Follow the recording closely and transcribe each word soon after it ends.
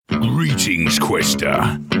Greetings, Quester,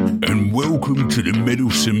 and welcome to the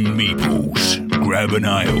Meddlesome Meeples. Grab an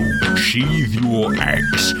ale, sheathe your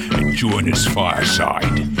axe, and join us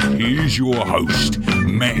fireside. Here's your host,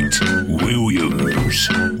 Matt Williams,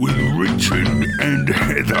 with Richard and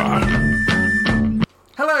Heather.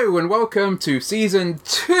 Hello and welcome to Season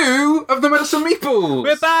 2 of the Meddlesome Meeples!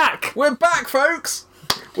 We're back! We're back, folks!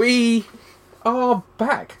 We are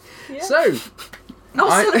back. Yeah. So... I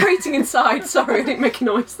was celebrating inside, sorry, I didn't make a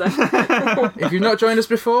noise there. If you've not joined us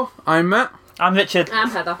before, I'm Matt. I'm Richard. I'm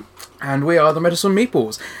Heather. And we are the Meddlesome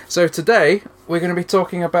Meeples. So today, we're going to be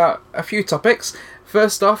talking about a few topics.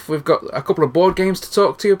 First off, we've got a couple of board games to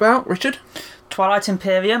talk to you about. Richard? Twilight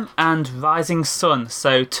Imperium and Rising Sun,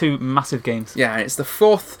 so two massive games. Yeah, it's the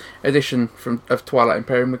 4th edition of Twilight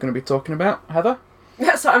Imperium we're going to be talking about. Heather?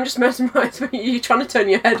 Yeah, so I'm just mesmerised when you're trying to turn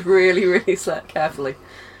your head really, really carefully.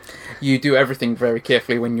 You do everything very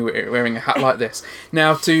carefully when you're wearing a hat like this.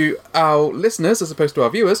 Now, to our listeners, as opposed to our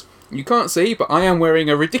viewers, you can't see, but I am wearing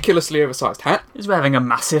a ridiculously oversized hat. He's wearing a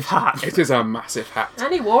massive hat. It is a massive hat.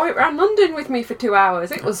 And he wore it around London with me for 2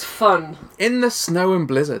 hours. It was fun. In the snow and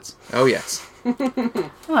blizzards. Oh, yes.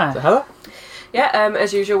 Ah. So, Heather? Yeah,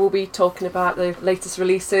 as usual, we'll be talking about the latest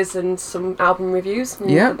releases and some album reviews in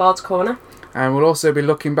the Bard's Corner. And we'll also be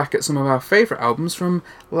looking back at some of our favourite albums from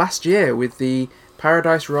last year with the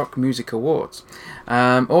Paradise Rock Music Awards.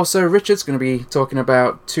 Also, Richard's going to be talking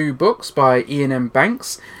about 2 books by Iain M.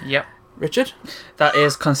 Banks. Yep. Richard? That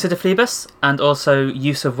is Consider Phlebas and also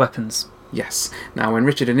Use of Weapons. Yes. Now, when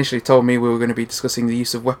Richard initially told me we were going to be discussing the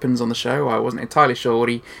use of weapons on the show, I wasn't entirely sure what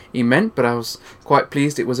he meant, but I was quite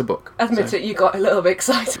pleased it was a book. Admit it, you got a little bit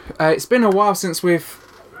excited. It's been a while since we've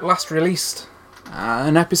last released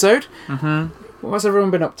an episode. Mm-hmm. What's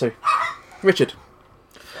everyone been up to? Richard?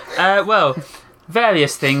 Well,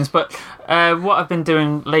 various things, but what I've been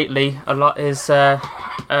doing lately a lot is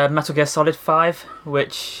Metal Gear Solid 5,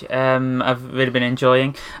 which I've really been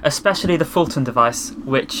enjoying, especially the Fulton device,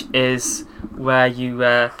 which is where you...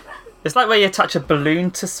 it's like where you attach a balloon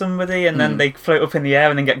to somebody and then they float up in the air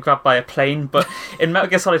and then get grabbed by a plane. But in Metal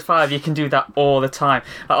Gear Solid 5, you can do that all the time.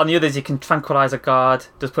 Like on the others, you can tranquilise a guard,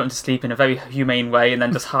 just put him to sleep in a very humane way and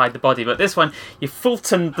then just hide the body. But this one, you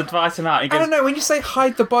Fulton the device him out. I don't know, when you say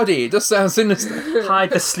hide the body, it does sound sinister. Hide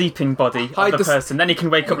the sleeping body of the person. Then he can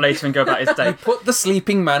wake up later and go about his day. Put the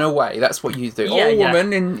sleeping man away, that's what you do. Yeah, or yeah.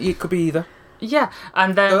 woman, and it could be either. Yeah,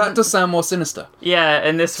 and then... So that does sound more sinister. Yeah,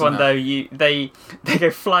 in this one, though, they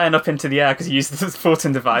go flying up into the air because you use the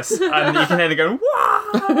Fulton device, and you can hear them go,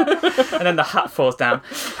 "Wah!" and then the hat falls down.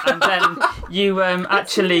 And then you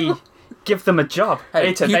actually give them a job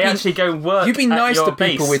later. They actually go work You be nice at your to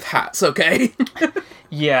people base. with hats, okay?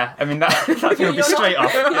 Yeah, I mean, that would be straight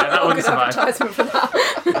off. Yeah, that wouldn't survive. Advertisement for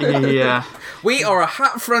that. Yeah. We are a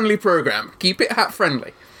hat-friendly programme. Keep it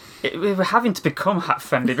hat-friendly. We're having to become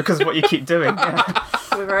hat-friendly because of what you keep doing. Yeah.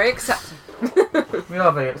 We're very accepting. We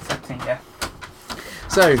are very accepting, yeah.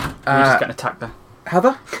 So, We're just getting attacked there.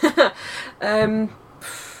 Heather?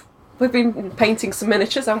 We've been painting some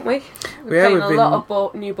miniatures, haven't we? Yeah, We've we've painted a lot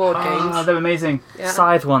of new board games. Oh, they're amazing. Yeah.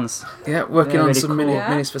 Scythe ones. Yeah, working They're on really some cool.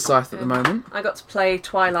 minis for Scythe at the moment. I got to play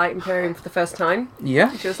Twilight Imperium for the first time. Yeah.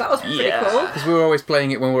 That was pretty Yeah. cool. Because we were always playing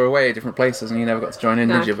it when we were away at different places and you never got to join in,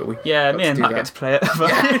 No. did you? But we Yeah, got me to and do Matt that. get to play it.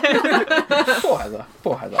 Poor Heather.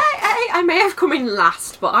 Poor Heather. I may have come in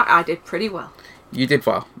last, but I did pretty well. You did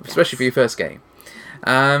well, especially for your first game.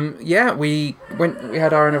 Yeah, we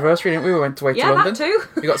had our anniversary, didn't we? We went away to London. That too.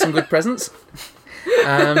 We got some good presents.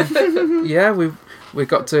 Yeah, we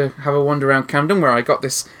got to have a wander around Camden where I got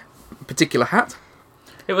this particular hat.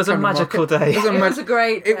 It was a Camden magical Market. day. It was a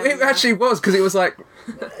great... It actually was, because it was like...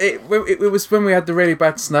 It was when we had the really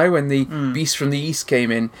bad snow, when the beast from the east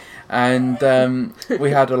came in, and we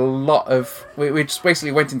had a lot of... We just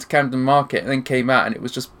basically went into Camden Market and then came out and it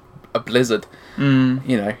was just a blizzard. You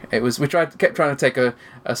know, it was. We kept trying to take a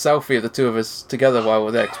selfie of the two of us together while we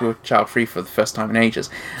were there, because we were child free for the first time in ages,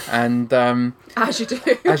 and as you do,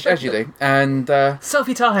 as you do, and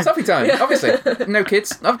Selfie time. selfie time. Yeah. Obviously, no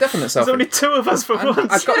kids. I've definite selfie. There's only 2 of us for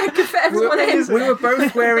once. I got, good for everyone in. we were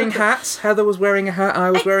both wearing hats. Heather was wearing a hat. I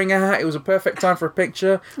was wearing a hat. It was a perfect time for a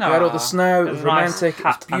picture. We had all the snow. It was romantic. It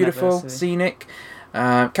was hat beautiful, anniversary. scenic.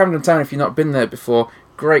 Camden Town, if you've not been there before,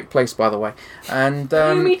 great place, by the way. And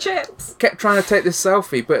Gloomy chips. kept trying to take this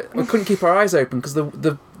selfie, but we couldn't keep our eyes open because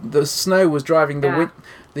the the snow was driving the wind.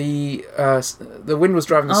 The wind was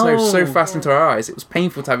driving the snow so fast into our eyes. It was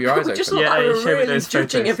painful to have your eyes open. Just looked like we were really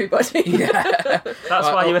judging everybody. Yeah, that's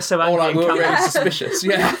why you were so angry. We were really suspicious.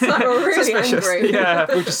 Yeah, it's like we're really angry. Yeah,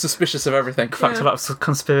 we were just suspicious of everything. Fact a lot of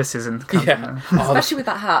conspiracies and especially with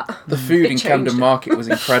that hat. The food in Camden Market was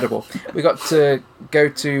incredible. We got to go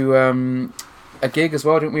to a gig as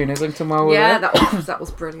well, didn't we, in Islington while we were there? that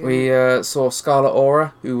was brilliant. We saw Scarlet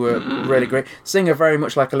Aura, who were really great. Singer very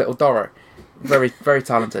much like a little Doro. Very, very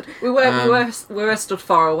talented. We were stood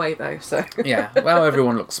far away though, so yeah. Well,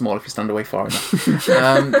 everyone looks small if you stand away far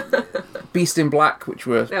enough. Beast in Black, which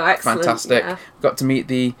were fantastic. Yeah. Got to meet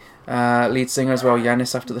the lead singer as well, Iain,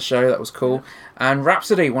 after the show. That was cool. And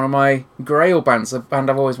Rhapsody, one of my Grail bands, a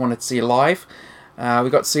band I've always wanted to see live.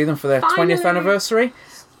 We got to see them for their 20th anniversry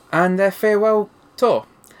and their farewell tour.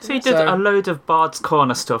 So you did a load of Bard's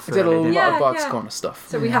Corner stuff. We did a lot of Bard's Corner stuff.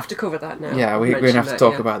 So we have to cover that now. Yeah, we're going to have to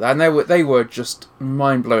talk about that. And they were just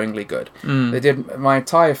mind-blowingly good. They did my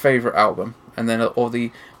entire favourite album, and then all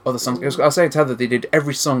the other songs. I was saying to Heather, they did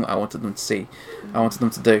every song that I wanted them to see. I wanted them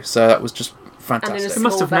to do. So that was just fantastic. You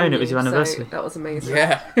must have known it was your anniversary. So that was amazing.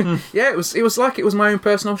 Yeah, yeah. It was like it was my own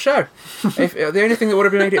personal show. If the only thing that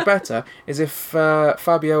would have made it better is if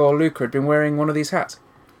Fabio or Luca had been wearing one of these hats.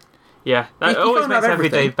 Yeah, that always makes every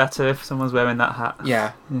day better if someone's wearing that hat.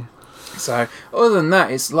 Yeah. So, other than that,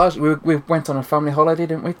 it's largely we went on a family holiday,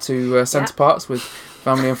 didn't we, to Centre Parks with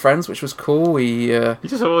family and friends, which was cool. You're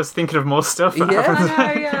just always thinking of more stuff. Yeah,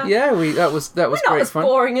 that was We're great not as fun.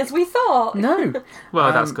 boring as we thought. No.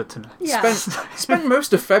 Well, that's good to know. Yeah. Spent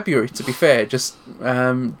most of February, to be fair, just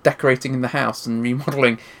decorating in the house and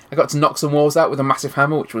remodelling. I got to knock some walls out with a massive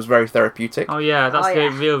hammer, which was very therapeutic. Oh yeah, that's the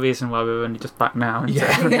real reason why we're only just back now.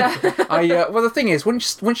 Yeah. Well, the thing is,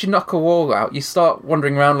 once you knock a wall out, you start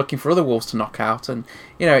wandering around looking for other walls to knock out, and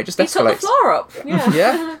it just escalates. You took the floor up. Yeah.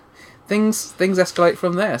 Yeah. Things escalate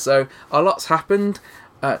from there. So a lot's happened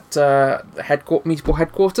at Meatball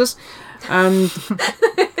headquarters, and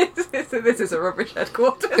this is a rubbish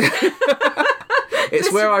headquarters.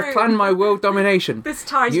 It's where I plan my world domination. This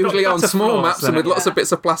time, usually on small maps and with lots of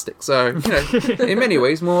bits of plastic. So in many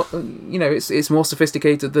ways, more it's more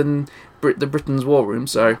sophisticated than the Britain's war room.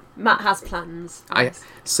 So Matt has plans.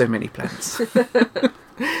 So many plans.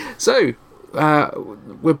 So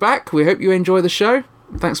we're back. We hope you enjoy the show.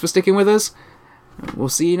 Thanks for sticking with us. We'll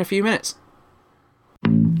see you in a few minutes.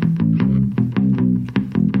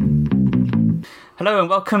 Hello and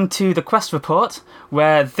welcome to the Quest Report,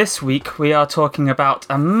 where this week we are talking about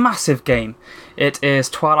a massive game. It is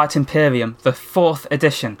Twilight Imperium, the 4th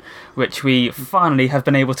edition, which we finally have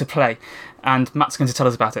been able to play, and Matt's going to tell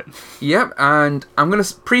us about it. Yep, and I'm going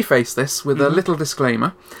to preface this with a little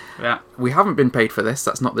disclaimer. Yeah. We haven't been paid for this,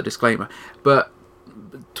 that's not the disclaimer, but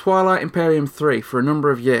Twilight Imperium 3 for a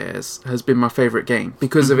number of years has been my favourite game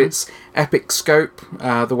because of its epic scope,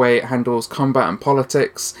 the way it handles combat and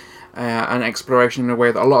politics, and exploration in a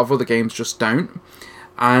way that a lot of other games just don't.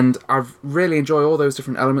 And I really enjoy all those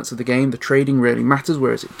different elements of the game. The trading really matters,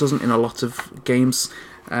 whereas it doesn't in a lot of games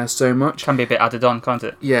so much. Can be a bit added on, can't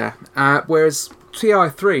it? Yeah. Whereas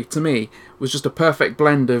TI3, to me, was just a perfect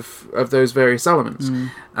blend of those various elements.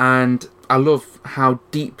 And I love how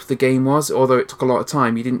deep the game was. Although it took a lot of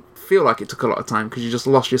time, you didn't feel like it took a lot of time because you just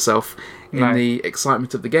lost yourself in the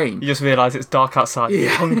excitement of the game. You just realise it's dark outside, you're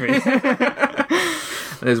hungry.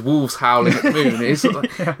 There's wolves howling at the moon.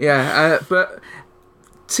 But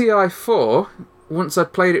TI4, once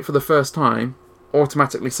I'd played it for the first time,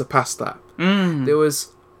 automatically surpassed that. There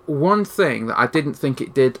was one thing that I didn't think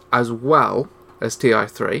it did as well as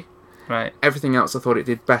TI3. Right. Everything else I thought it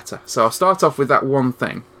did better. So I'll start off with that one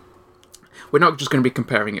thing. We're not just going to be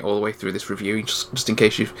comparing it all the way through this review, just in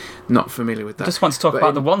case you're not familiar with that. I just want to talk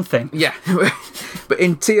about the one thing. Yeah. But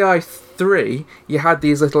in TI3, you had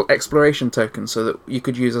these little exploration tokens so that you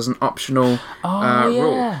could use as an optional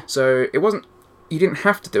rule. So it wasn't... You didn't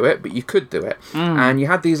have to do it, but you could do it. And you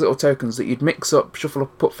had these little tokens that you'd mix up, shuffle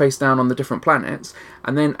up, put face down on the different planets.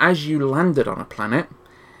 And then as you landed on a planet,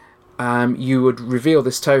 you would reveal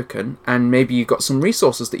this token, and maybe you got some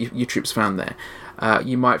resources that your troops found there.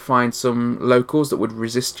 You might find some locals that would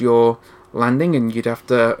resist your landing, and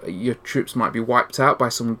your troops might be wiped out by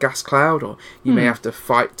some gas cloud, or you may have to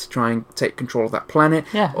fight to try and take control of that planet.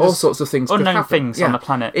 Yeah, all sorts of things could happen. Unknown things on the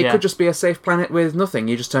planet. It could just be a safe planet with nothing.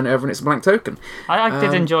 You just turn it over and it's a blank token. I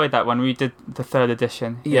did enjoy that when we did the 3rd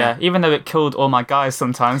edition. Yeah, even though it killed all my guys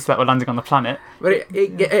sometimes that were landing on the planet. But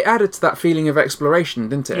it added to that feeling of exploration,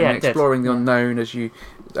 didn't it? Yeah, and exploring the unknown as you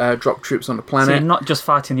drop troops on the So planet. you're not just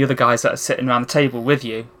fighting the other guys that are sitting around the table with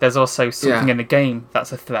you. There's also something in the game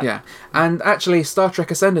that's a threat. Yeah, and actually Star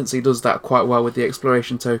Trek Ascendancy does that quite well with the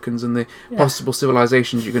exploration tokens and the possible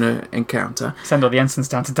civilizations you're going to encounter. Send all the ensigns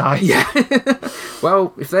down to die. Yeah.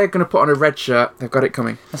 Well, if they're going to put on a red shirt, they've got it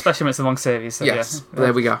coming. Especially when it's the wrong series. So Yes,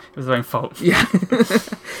 there we go. It was their own fault. Yeah.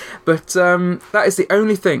 But that is the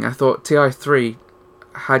only thing I thought TI3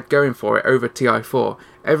 had going for it over TI4.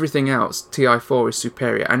 Everything else, TI4 is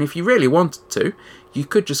superior. And if you really wanted to, you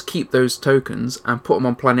could just keep those tokens and put them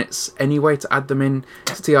on planets anyway to add them in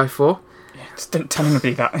to TI4. Yeah, just don't tell them to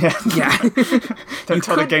be that. Yeah. Don't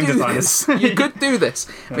tell the game designers. You could do this.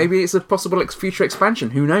 Yeah. Maybe it's a possible future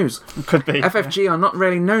expansion. Who knows? It could be. FFG are not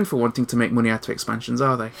really known for wanting to make money out of expansions,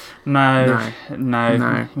 are they? No. No.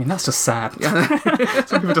 I mean, that's just sad.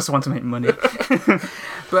 Some people just want to make money.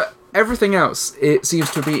 But everything else, it seems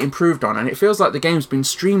to be improved on, and it feels like the game's been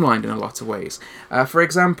streamlined in a lot of ways. For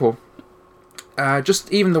example,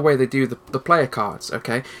 just even the way they do the player cards,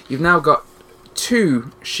 okay? You've now got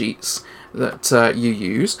 2 sheets that you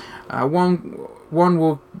use. One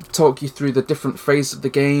will talk you through the different phases of the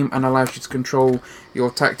game and allows you to control your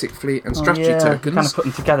tactic, fleet and strategy tokens. You kind of put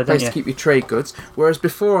them together, don't you? To keep your trade goods. Whereas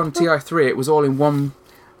before on TI3 it was all in one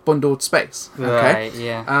bundled space. Okay? Right,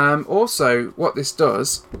 yeah. Also, what this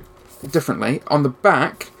does differently, on the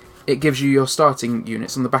back it gives you your starting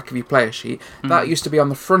units on the back of your player sheet. That used to be on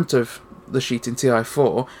the front of the sheet in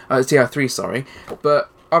TI3, sorry, but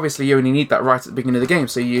obviously you only need that right at the beginning of the game,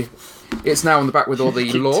 so it's now on the back with all the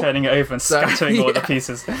Keep lore. turning it over and scattering all the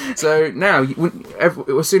pieces. So now,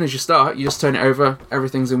 as soon as you start, you just turn it over,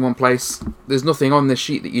 everything's in one place. There's nothing on this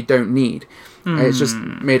sheet that you don't need. It's just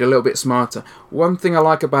made a little bit smarter. One thing I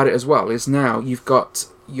like about it as well is now you've got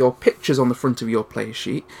your pictures on the front of your player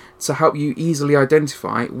sheet to help you easily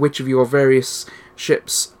identify which of your various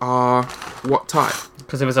ships are what type.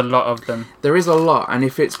 Because there was a lot of them. There is a lot, and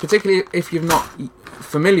particularly if you're not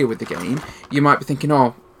familiar with the game, you might be thinking,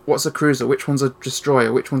 oh, what's a cruiser? Which one's a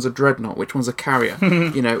destroyer? Which one's a dreadnought? Which one's a carrier?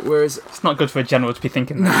 Whereas it's not good for a general to be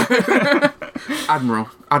thinking that.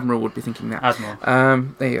 Admiral would be thinking that.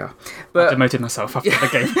 Admiral. There you are. But I demoted myself after the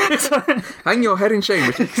game. Hang your head in shame,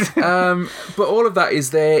 Richard. But all of that is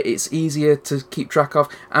there. It's easier to keep track of.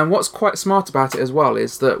 And what's quite smart about it as well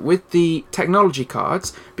is that with the technology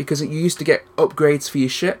cards, because you used to get upgrades for your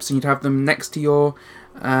ships and you'd have them next to your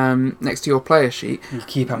player sheet. You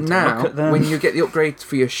keep having to now, look at them. when you get the upgrades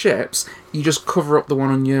for your ships, you just cover up the one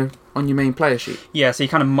on your main player sheet. Yeah, so you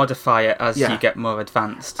kind of modify it as you get more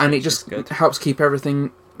advanced. And it just helps keep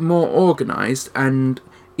everything more organised and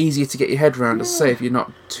easier to get your head around, as I say, if you're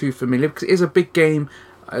not too familiar, because it is a big game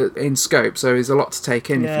in scope, so there's a lot to take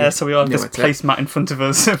in. Yeah, so we all have this placemat in front of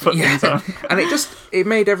us and put things on. And it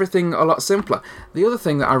made everything a lot simpler. The other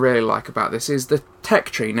thing that I really like about this is the tech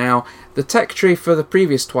tree. Now, the tech tree for the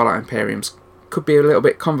previous Twilight Imperiums could be a little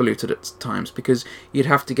bit convoluted at times, because you'd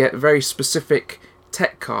have to get very specific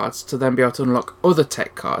tech cards to then be able to unlock other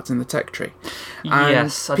tech cards in the tech tree. And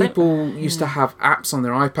people used to have apps on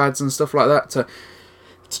their iPads and stuff like that to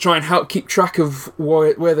try and help keep track of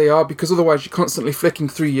where they are, because otherwise you're constantly flicking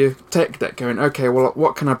through your tech deck going, okay, well,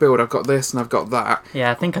 what can I build? I've got this and I've got that.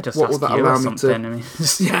 Yeah, I think I just what asked will that you allow or me something. I mean,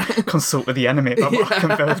 just consult with the enemy about what I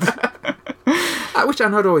can build. Which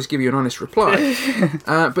I'd always give you an honest reply.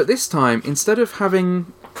 But this time, instead of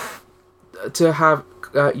having to have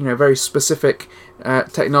very specific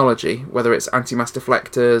technology, whether it's anti-mass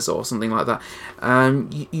deflectors or something like that,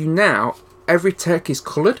 you now, every tech is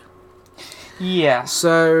coloured. Yeah.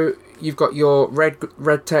 So you've got your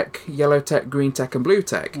red tech, yellow tech, green tech, and blue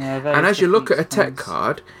tech. Yeah, and as you look at a tech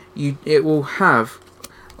card, it will have,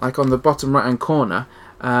 like on the bottom right hand corner,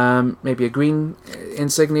 maybe a green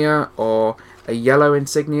insignia or a yellow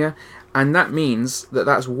insignia, and that means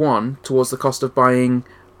that's one towards the cost of buying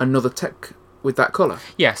another tech with that colour.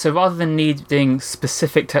 Yeah, so rather than needing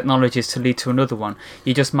specific technologies to lead to another one,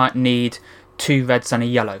 you just might need 2 reds and a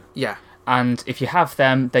yellow. Yeah. And if you have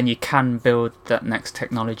them, then you can build that next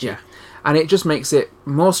technology. Yeah. And it just makes it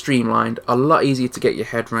more streamlined, a lot easier to get your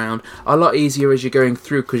head round, a lot easier as you're going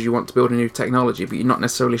through because you want to build a new technology, but you're not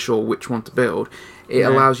necessarily sure which one to build. It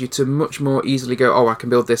allows you to much more easily go, oh, I can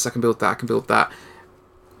build this, I can build that, I can build that.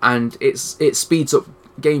 And it speeds up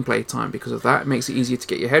gameplay time because of that. It makes it easier to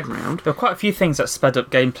get your head round. There were quite a few things that sped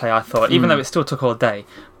up gameplay, I thought, even though it still took all day.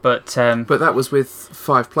 But that was with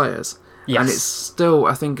 5 players. Yes. And it's still,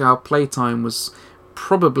 I think our playtime was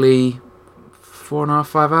probably 4.5,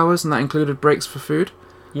 5 hours, and that included breaks for food.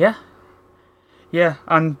 Yeah. Yeah,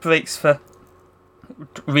 and breaks for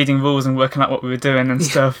reading rules and working out what we were doing and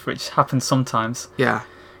stuff, which happens sometimes. Yeah.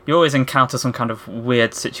 You always encounter some kind of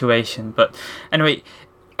weird situation. But anyway,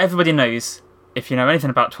 everybody knows, if you know anything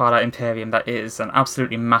about Twilight Imperium, that it is an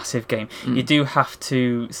absolutely massive game. You do have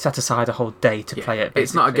to set aside a whole day to play it.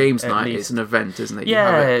 It's not a games night, it's an event, isn't it?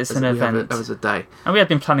 It's an event. That was a day. And we had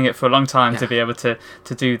been planning it for a long time to be able to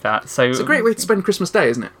do that. So it's a great way to spend Christmas Day,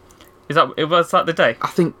 isn't it? Was that the day? I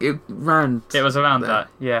think it was around there. That,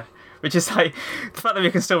 yeah. Which is like the fact that we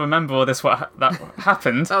can still remember all this that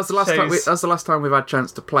happened. That was the last time. That was the last time we've had a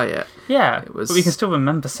chance to play it. Yeah, but we can still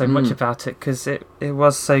remember so much about it because it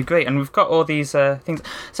was so great, and we've got all these things.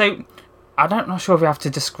 So I'm not sure if we have to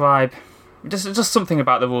describe just something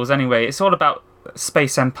about the rules anyway. It's all about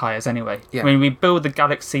space empires anyway. Yeah. I mean, we build the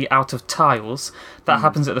galaxy out of tiles. That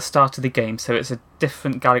happens at the start of the game, so it's a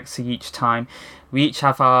different galaxy each time. We each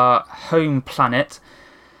have our home planet,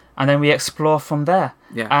 and then we explore from there.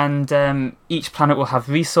 Yeah. And each planet will have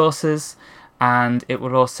resources, and it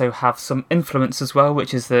will also have some influence as well,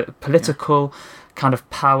 which is the political kind of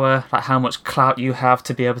power, like how much clout you have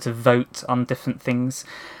to be able to vote on different things.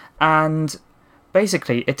 And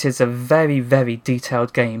basically, it is a very, very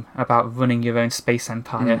detailed game about running your own space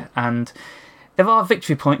empire. And there are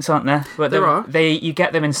victory points, aren't there? But there are. You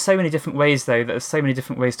get them in so many different ways, though, that there's so many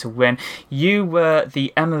different ways to win. You were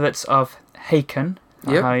the Emirates of Haken.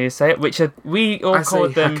 Yep. How you say it? Which we all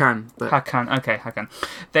called them Hakan. Okay, Hakan.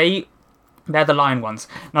 They're the lion ones.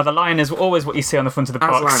 Now the lion is always what you see on the front of the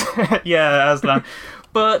box. Yeah, Aslan.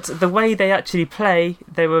 But the way they actually play,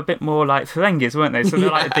 they were a bit more like Ferengis, weren't they? So they're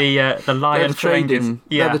like the lion Ferengis.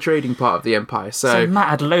 Yeah, they're the trading part of the empire. So Matt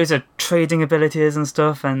had loads of trading abilities and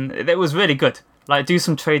stuff, and it was really good. Like, do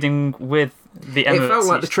some trading with the Emirates. It felt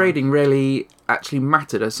like the trading really actually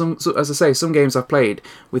mattered. As I say, some games I've played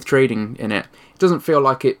with trading in it, it doesn't feel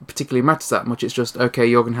like it particularly matters that much. It's just, okay,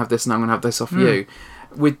 you're going to have this and I'm going to have this off you.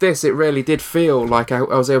 With this, it really did feel like I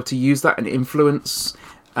was able to use that and influence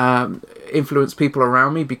people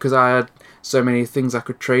around me because I had so many things I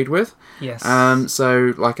could trade with. Yes.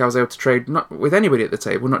 So, like, I was able to trade not with anybody at the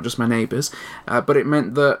table, not just my neighbours, but it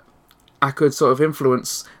meant that I could sort of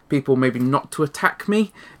influence people maybe not to attack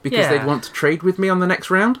me because they'd want to trade with me on the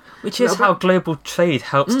next round. Which is how global trade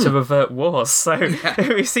helps to revert wars. So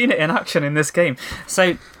we've seen it in action in this game.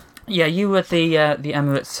 So yeah, you were the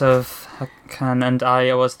Emirates of Hakan and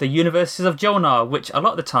I was the Universities of Jonar, which a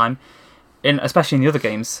lot of the time, especially in the other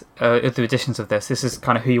games, other editions of this is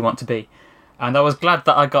kind of who you want to be. And I was glad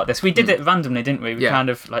that I got this. We did it randomly, didn't we? We kind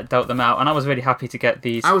of like dealt them out, and I was really happy to get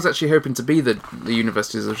these. I was actually hoping to be the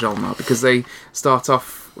Universities of Jalmar because they start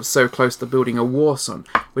off so close to building a war sun,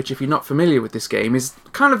 which, if you're not familiar with this game, is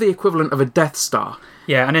kind of the equivalent of a Death Star.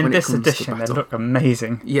 Yeah, and in this edition, they look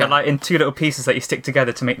amazing. Yeah, they're like in two little pieces that you stick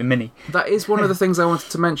together to make the mini. That is one of the things I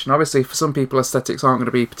wanted to mention. Obviously, for some people, aesthetics aren't going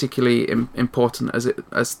to be particularly important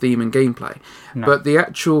as theme and gameplay, but the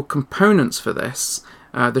actual components for this.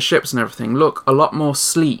 The ships and everything look a lot more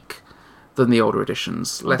sleek than the older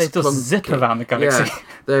editions. They just zip around the galaxy.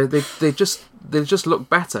 Yeah, they just look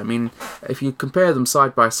better. I mean, if you compare them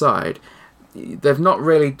side by side, they've not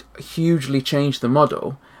really hugely changed the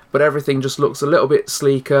model, but everything just looks a little bit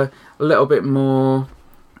sleeker, a little bit more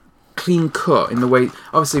clean cut in the way.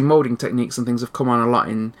 Obviously, molding techniques and things have come on a lot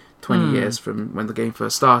in 20 years from when the game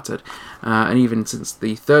first started, and even since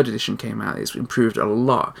the third edition came out, it's improved a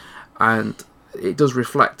lot. And it does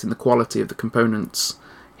reflect in the quality of the components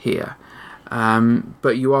here,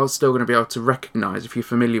 but you are still going to be able to recognise, if you're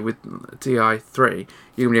familiar with TI3,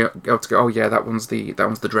 you're going to be able to go, oh yeah, that one's the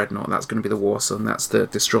Dreadnought, that's going to be the War Sun, that's the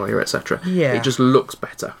Destroyer, etc. Yeah, it just looks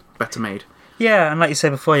better made. Yeah, and like you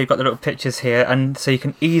said before, you've got the little pictures here, and so you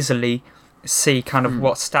can easily see kind of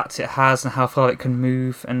what stats it has and how far it can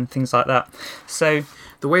move and things like that. So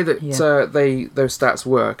the way that those stats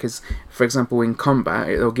work is, for example, in combat,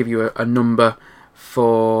 it'll give you a number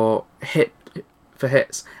for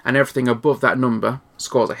hits, and everything above that number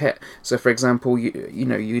scores a hit. So, for example,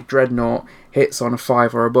 your Dreadnought hits on a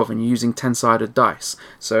 5 or above, and you're using 10-sided dice.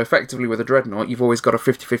 So, effectively, with a Dreadnought, you've always got a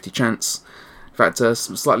 50-50 chance. In fact,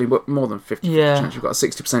 slightly more than 50% chance. You've got a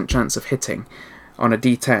 60% chance of hitting on a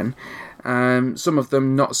D10. Some of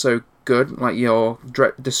them not so good, like your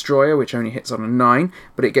Destroyer, which only hits on a 9,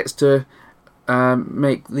 but it gets to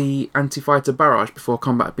make the anti-fighter barrage before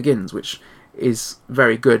combat begins, which is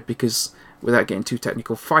very good because, without getting too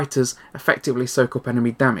technical, fighters effectively soak up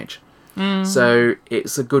enemy damage. So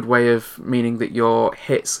it's a good way of meaning that your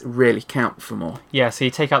hits really count for more. Yeah, so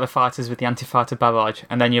you take out the fighters with the anti-fighter barrage,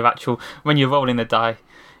 and then when you're rolling the die,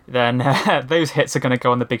 then those hits are going to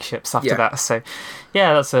go on the big ships after that. So,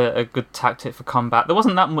 yeah, that's a good tactic for combat. There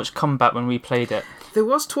wasn't that much combat when we played it. There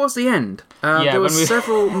was towards the end. There were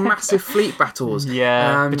several massive fleet battles.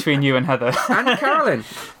 Yeah, between you and Heather. And Carolyn.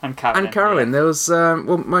 And Carolyn. Yeah. There was...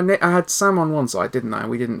 I had Sam on one side, didn't I?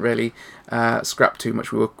 We didn't really scrap too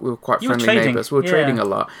much. We were quite friendly neighbours. We were trading a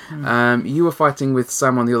lot. You were fighting with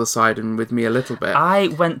Sam on the other side and with me a little bit. I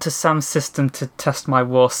went to Sam's system to test my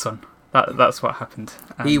war son. That's what happened.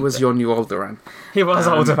 And he was your new Alderaan. He was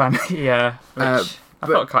Alderaan, yeah. Which I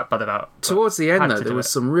felt quite bad about. Towards the end, though, there was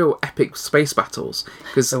some real epic space battles.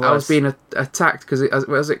 Because I was being attacked, because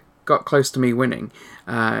as it got close to me winning,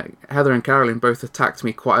 Heather and Carolyn both attacked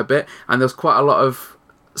me quite a bit. And there was quite a lot of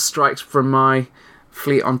strikes from my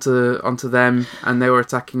fleet onto them, and they were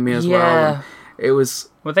attacking me as well. And it was...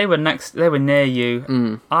 Well, they were near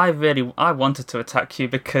you. I wanted to attack you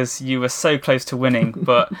because you were so close to winning,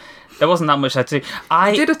 but there wasn't that much I had to do.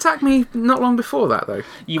 You did attack me not long before that, though.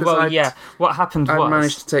 What happened was... I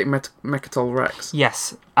managed to take Mechatol Rex.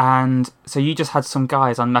 Yes, and so you just had some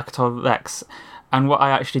guys on Mechatol Rex, and what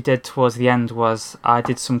I actually did towards the end was I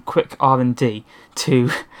did some quick R&D to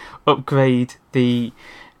upgrade the...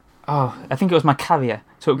 I think it was my carrier.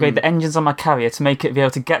 To upgrade the engines on my carrier to make it be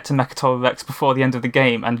able to get to Mechatol Rex before the end of the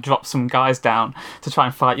game and drop some guys down to try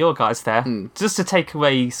and fight your guys there. Just to take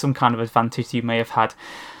away some kind of advantage you may have had.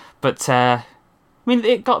 But,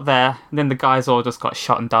 it got there, and then the guys all just got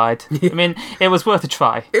shot and died. It was worth a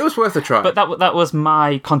try. It was worth a try. But that was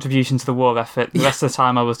my contribution to the war effort. The rest of the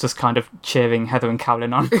time I was just kind of cheering Heather and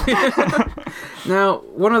Carolyn on. Now,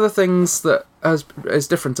 one of the things that is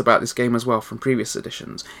different about this game as well from previous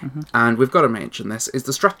editions, and we've got to mention this, is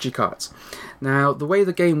the strategy cards. Now, the way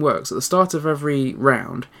the game works, at the start of every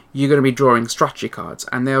round, you're going to be drawing strategy cards,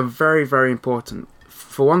 and they are very, very important.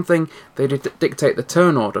 For one thing, they dictate the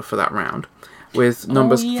turn order for that round, with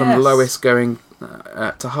numbers from lowest going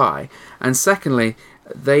to high. And secondly,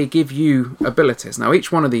 they give you abilities. Now,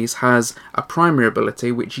 each one of these has a primary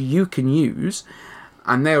ability which you can use,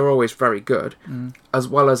 and they're always very good, as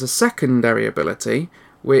well as a secondary ability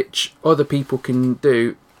which other people can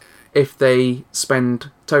do if they spend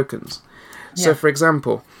tokens. So, for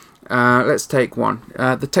example, let's take one.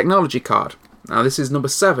 The technology card. Now, this is number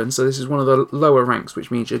 7, so this is one of the lower ranks,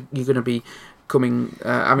 which means you're going to be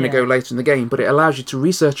having to go later in the game, but it allows you to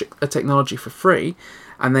research a technology for free,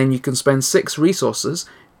 and then you can spend 6 resources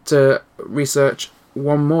to research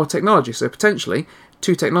one more technology. So potentially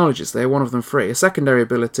 2 technologies there, one of them free. A secondary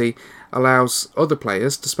ability allows other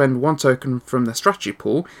players to spend 1 token from their strategy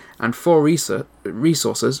pool and 4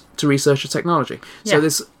 resources to research a technology. So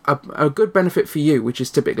there's a good benefit for you, which is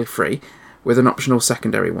typically free, with an optional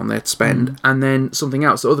secondary one there to spend, and then something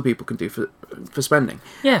else that other people can do for spending.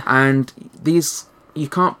 Yeah. And these you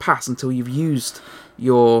can't pass until you've used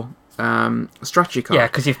your strategy card. Yeah,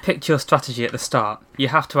 because you've picked your strategy at the start. You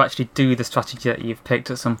have to actually do the strategy that you've picked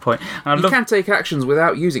at some point. And you can take actions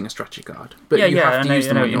without using a strategy card, but you have to use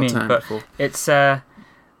them on your turn. But it's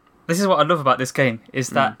this is what I love about this game, is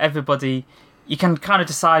that everybody, you can kind of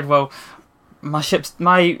decide, well, my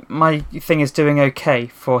thing is doing okay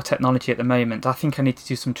for technology at the moment. I think I need to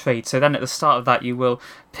do some trade. So then at the start of that, you will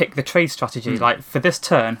pick the trade strategy. Like, for this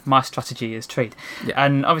turn, my strategy is trade. Yeah.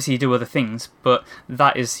 And obviously you do other things, but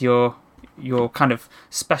that is your kind of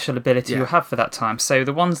special ability you have for that time. So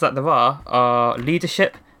the ones that there are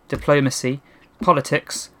leadership, diplomacy,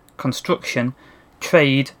 politics, construction,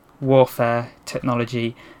 trade, warfare,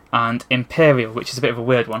 technology, and imperial, which is a bit of a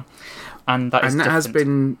weird one. And that has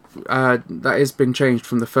been changed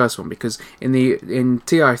from the first one, because in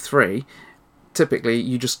TI3, typically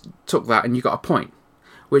you just took that and you got a point,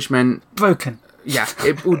 which meant broken. Yeah,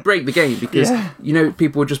 it would break the game, because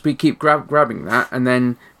people would just keep grabbing that, and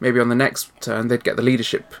then maybe on the next turn they'd get the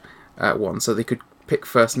leadership one, so they could pick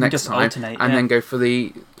first next time and then go for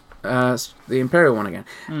the Imperial one again.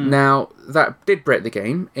 Now, that did break the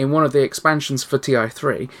game. In one of the expansions for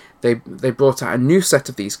TI3, they brought out a new set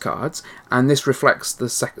of these cards, and this reflects the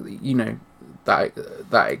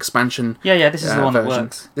that expansion. This is the one that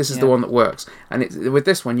works. This is the one that works, and with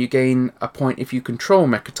this one you gain a point if you control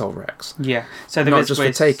Mechatol Rex. Yeah, so there not just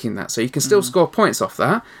for taking that, so you can still score points off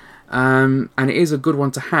that, and it is a good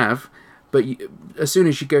one to have. But as soon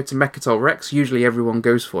as you go to Mechatol Rex, usually everyone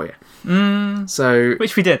goes for you. So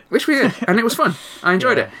which we did, and it was fun. I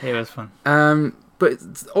enjoyed it. It was fun. But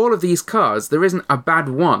all of these cards, there isn't a bad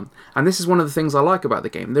one, and this is one of the things I like about the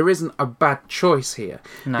game. There isn't a bad choice here,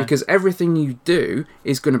 because everything you do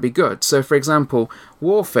is going to be good. So, for example,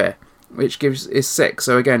 warfare. which is 6.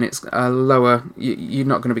 So again, it's a lower. You're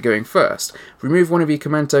not going to be going first. Remove one of your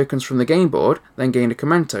command tokens from the game board, then gain a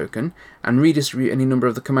command token, and redistribute any number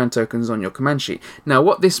of the command tokens on your command sheet. Now,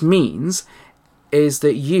 what this means is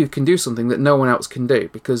that you can do something that no one else can do,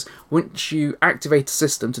 because once you activate a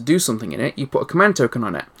system to do something in it, you put a command token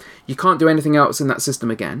on it. You can't do anything else in that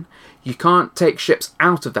system again. You can't take ships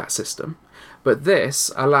out of that system, but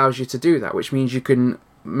this allows you to do that, which means you can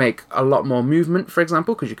make a lot more movement, for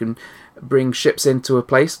example, because you can bring ships into a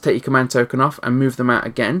place, take your command token off and move them out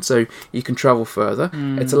again, so you can travel further.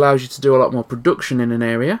 It allows you to do a lot more production in an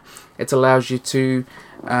area. It allows you to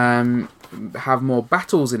have more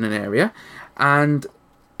battles in an area, and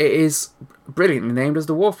it is brilliantly named as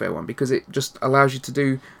the warfare one because it just allows you to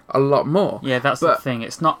do a lot more. Yeah, that's the thing.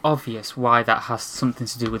 It's not obvious why that has something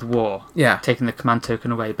to do with war. Yeah. Taking the command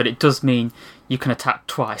token away, but it does mean you can attack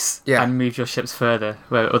twice and move your ships further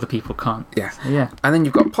where other people can't. Yeah. So, yeah. And then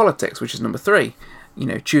you've got politics, which is number 3.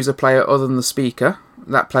 Choose a player other than the speaker.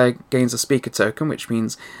 That player gains a speaker token, which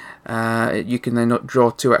means you can then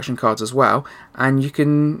draw 2 action cards as well, and you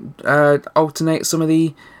can alternate some of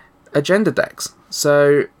the agenda decks.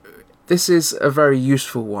 So this is a very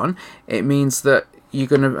useful one. It means that you're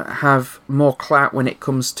going to have more clout when it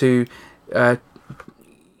comes to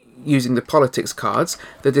using the politics cards.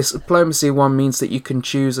 The diplomacy one means that you can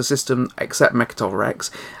choose a system except Mechatol Rex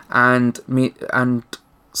and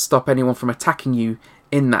stop anyone from attacking you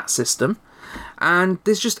in that system. And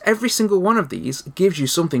there's just every single one of these gives you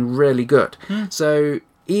something really good. So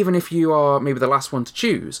even if you are maybe the last one to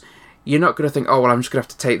choose, you're not going to think, oh, well, I'm just going to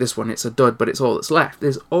have to take this one. It's a dud, but it's all that's left.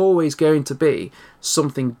 There's always going to be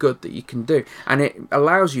something good that you can do. And it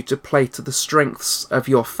allows you to play to the strengths of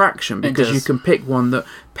your faction because you can pick one that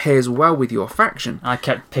pairs well with your faction. I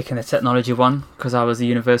kept picking the technology one because I was at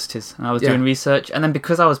universities and I was doing research. And then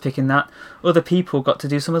because I was picking that, other people got to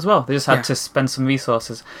do some as well. They just had to spend some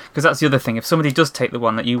resources. Because that's the other thing. If somebody does take the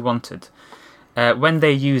one that you wanted, when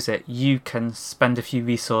they use it, you can spend a few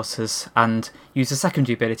resources and use a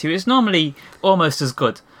secondary ability, which is normally almost as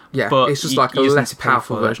good. Yeah, but it's just like a less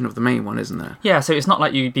powerful version of the main one, isn't there? Yeah, so it's not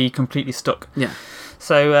like you'd be completely stuck. Yeah.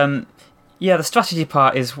 So, the strategy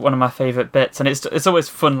part is one of my favourite bits, and it's always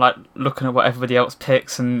fun, like, looking at what everybody else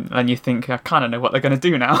picks, and you think, I kind of know what they're going to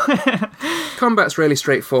do now. Combat's really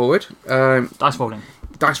straightforward. Dice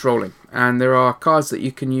rolling. And there are cards that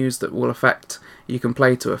you can use that will you can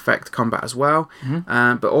play to affect combat as well.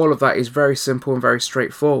 But all of that is very simple and very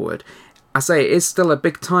straightforward. I say it is still a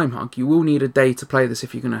big time hog. You will need a day to play this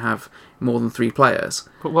if you're going to have more than 3 players.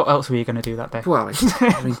 But what else were you going to do that day? Well,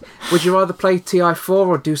 I mean, would you rather play TI4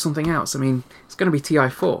 or do something else? I mean, it's going to be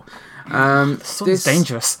TI4. This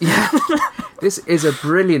dangerous. Yeah, this is a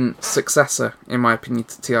brilliant successor, in my opinion,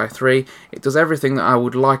 to TI3. It does everything that I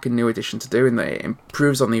would like a new edition to do, in that it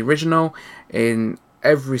improves on the original in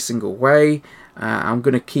every single way. I'm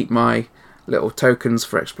going to keep my little tokens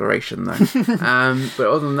for exploration, though. But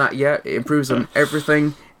other than that, it improves on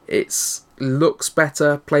everything. It looks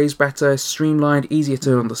better, plays better, streamlined, easier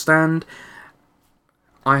to understand.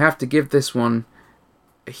 I have to give this one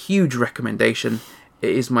a huge recommendation.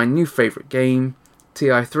 It is my new favourite game,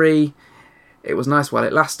 TI3. It was nice while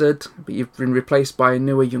it lasted, but you've been replaced by a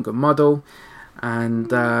newer, younger model.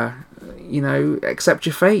 And, accept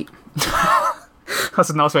your fate. That's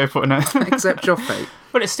a nice way of putting it. Accept your fate.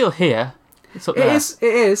 But it's still here. It's up there. It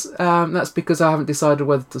is. That's because I haven't decided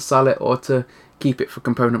whether to sell it or to keep it for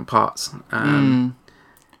component parts.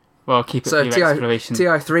 Well, keep it for your exploration.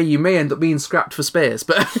 TI3, you may end up being scrapped for spares,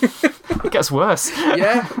 but... It gets worse.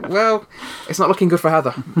 Yeah, well, it's not looking good for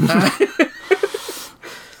Heather.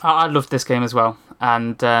 I loved this game as well.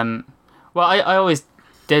 And, I always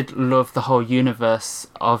did love the whole universe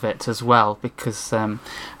of it as well, because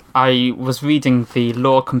I was reading the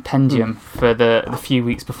lore compendium for the few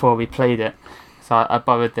weeks before we played it. So I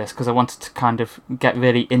borrowed this because I wanted to kind of get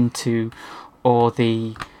really into all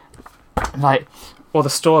the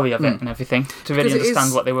story of it and everything, to really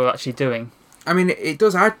understand what they were actually doing. I mean, it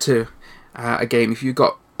does add to a game if you've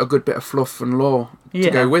got a good bit of fluff and lore to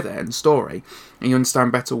go with it and story, and you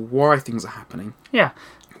understand better why things are happening. Yeah.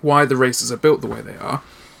 Why the races are built the way they are.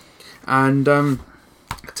 And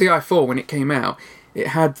TI4, when it came out, it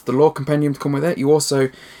had the lore compendium to come with it. You also,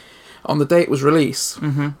 on the day it was released,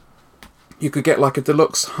 you could get like a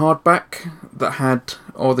deluxe hardback that had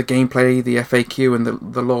all the gameplay, the FAQ, and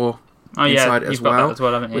the lore inside it as well,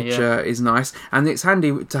 haven't you? Which is nice. And it's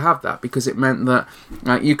handy to have that because it meant that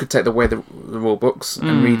you could take away the rule books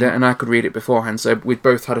and read it, and I could read it beforehand. So we'd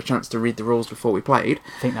both had a chance to read the rules before we played.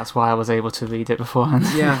 I think that's why I was able to read it beforehand.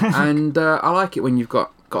 Yeah, and I like it when you've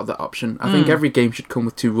got got that option. I think every game should come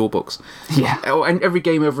with 2 rule books. Yeah. And every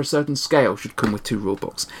game over a certain scale should come with 2 rule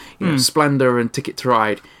books. You know, Splendor and Ticket to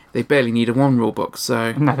Ride, they barely need a 1 rule book.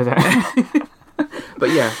 So No, they don't. But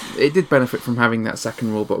yeah, it did benefit from having that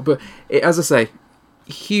second rule book. But as I say,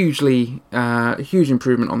 huge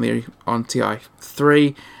improvement on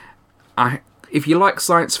TI3. If you like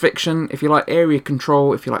science fiction, if you like area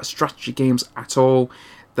control, if you like strategy games at all,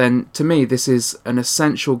 then to me this is an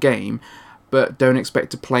essential game, but don't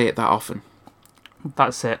expect to play it that often.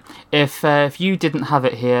 That's it. If you didn't have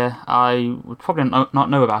it here, I would probably not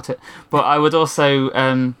know about it. But I would also,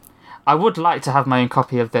 I would like to have my own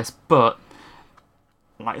copy of this, but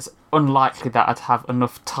like it's unlikely that I'd have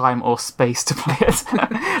enough time or space to play it.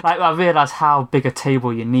 Like I realise how big a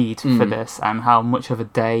table you need for this, and how much of a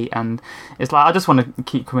day, and it's like I just want to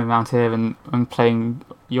keep coming around here and playing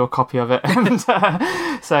your copy of it. And,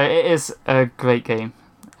 so it is a great game,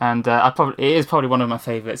 and it is probably one of my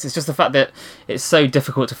favourites. It's just the fact that it's so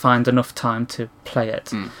difficult to find enough time to play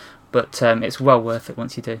it, but it's well worth it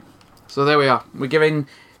once you do. So there we are. We're giving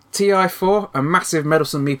TI4 a massive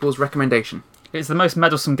Meddlesome Meeples recommendation. It's the most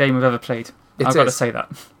meddlesome game I've ever played. I've got to say that.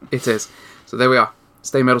 It is. So there we are.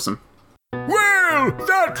 Stay meddlesome. Well,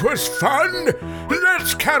 that was fun.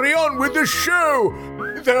 Let's carry on with the show.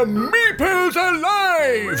 The Meeples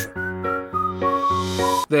alive!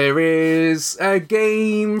 There is a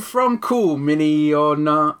game from Cool Mini or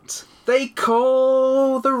Not. They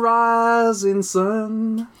call the Rising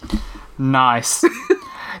Sun. Nice.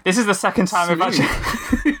 This is the second time we've actually...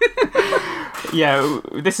 Yeah,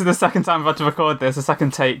 this is the second time I've had to record this, a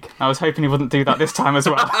second take. I was hoping he wouldn't do that this time as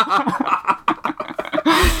well.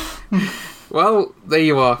 Well, there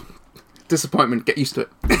you are. Disappointment, get used to it.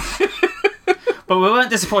 But we weren't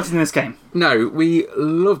disappointed in this game. No, we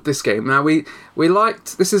loved this game. Now, we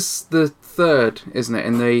liked... This is the third, isn't it,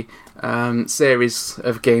 in the series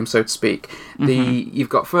of games, so to speak. You've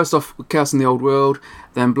got, first off, Chaos in the Old World,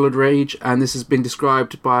 then Blood Rage, and this has been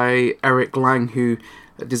described by Eric Lang, who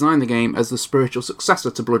designed the game, as the spiritual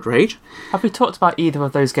successor to Blood Rage. Have we talked about either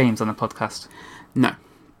of those games on the podcast? No.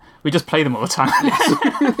 We just play them all the time.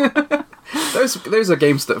 Those are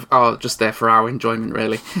games that are just there for our enjoyment,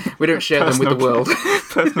 really. We don't share them with the world.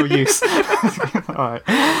 Personal use. All right.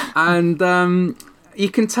 And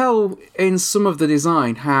you can tell in some of the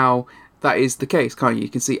design how that is the case, can't you? You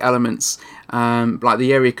can see elements, like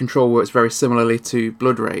the area control works very similarly to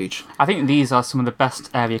Blood Rage. I think these are some of the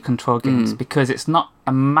best area control games because it's not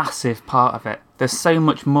a massive part of it. There's so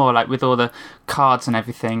much more, like with all the cards and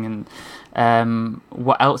everything, and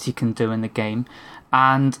what else you can do in the game,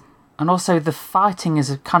 and also the fighting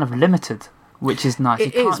is kind of limited, which is nice.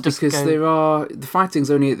 It is, because the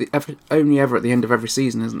fighting's only ever at the end of every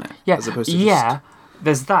season, isn't it? Yeah, as opposed to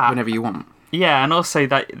there's that whenever you want. Yeah, and also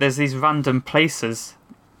that there's these random places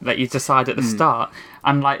that you decide at the start,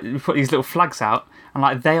 and like you put these little flags out, and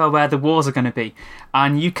like they are where the wars are going to be,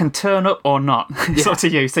 and you can turn up or not. It's up to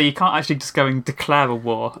you. So you can't actually just go and declare a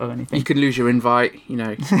war or anything. You could lose your invite, you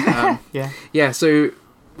know. Yeah. So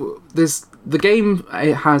there's the game.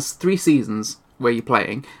 It has 3 seasons where you're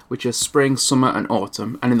playing, which are spring, summer, and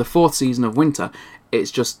autumn. And in the 4th season of winter,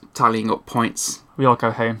 it's just tallying up points. We all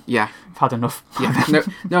go home. Yeah. I've had enough. Yeah.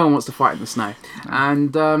 No one wants to fight in the snow.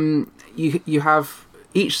 And you have...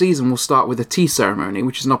 Each season will start with a tea ceremony,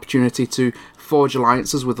 which is an opportunity to forge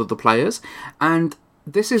alliances with other players. And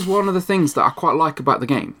this is one of the things that I quite like about the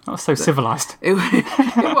game. That was so civilised. It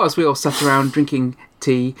was. We all sat around drinking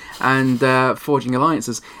tea and forging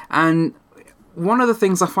alliances. And one of the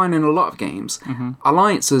things I find in a lot of games,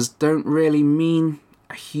 alliances don't really mean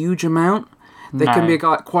a huge amount. They can be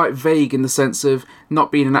quite vague in the sense of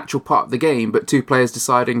not being an actual part of the game, but 2 players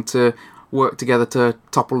deciding to work together to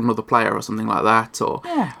topple another player or something like that. Or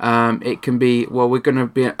it can be, well, we're going to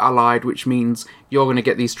be allied, which means you're going to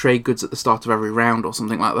get these trade goods at the start of every round or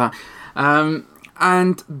something like that.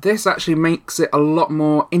 And this actually makes it a lot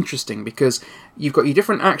more interesting because you've got your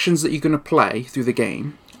different actions that you're going to play through the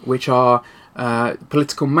game, which are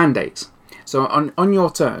political mandates. So on your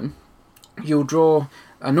turn, you'll draw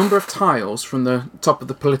a number of tiles from the top of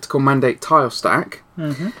the political mandate tile stack,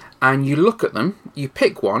 and you look at them, you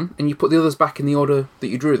pick one, and you put the others back in the order that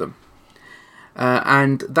you drew them.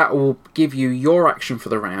 And that will give you your action for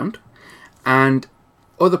the round, and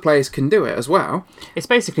other players can do it as well. It's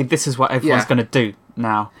basically, this is what everyone's going to do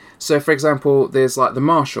now. So, for example, there's like the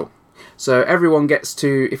marshal. So everyone gets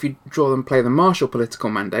to, if you draw them play the martial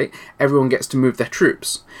political mandate, everyone gets to move their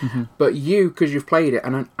troops. But you, because you've played it,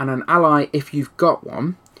 and an ally, if you've got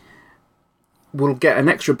one, will get an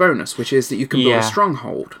extra bonus, which is that you can build a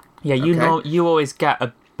stronghold. Yeah, you always get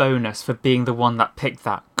a bonus for being the one that picked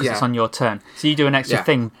that because it's on your turn. So you do an extra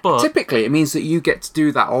thing, but typically it means that you get to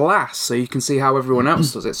do that last, so you can see how everyone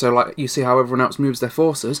else does it. So like you see how everyone else moves their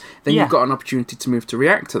forces, then you've got an opportunity to move to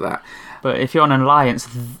react to that. But if you're on an alliance,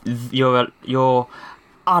 your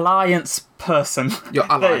alliance person,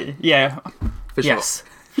 your ally, for yes,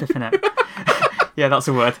 flipping it. Yeah, that's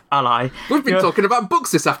a word, ally. We've been talking about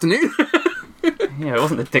books this afternoon. Yeah, it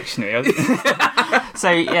wasn't the dictionary.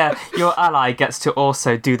 So yeah, your ally gets to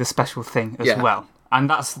also do the special thing as well. And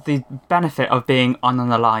that's the benefit of being on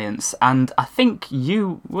an alliance. And I think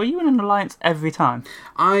were you in an alliance every time?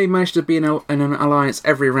 I managed to be in an alliance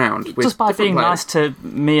every round. With just by being players. Nice to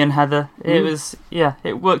me and Heather. It was,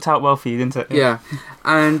 it worked out well for you, didn't it? Yeah.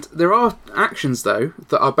 And there are actions, though,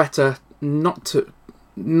 that are better not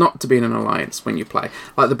to be in an alliance when you play.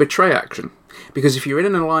 Like the betray action. Because if you're in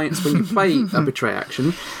an alliance when you play a betray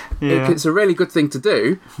action, it's a really good thing to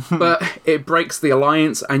do, but it breaks the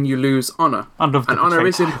alliance and you lose honour. And honour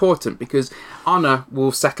is important because honour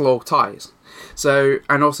will settle all ties. So,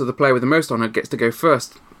 and also the player with the most honour gets to go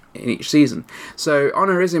first in each season. So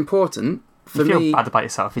honour is important. For you feel me, bad about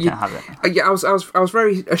yourself if you don't have it. Yeah, I was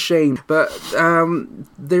very ashamed, but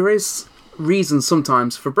there is reasons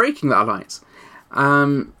sometimes for breaking that alliance.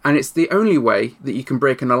 And it's the only way that you can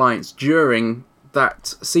break an alliance during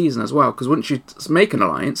that season as well, because once you make an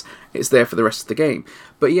alliance, it's there for the rest of the game.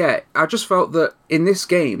 But yeah, I just felt that in this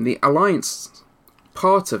game, the alliance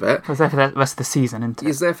part of it was there for the rest of the season, isn't it?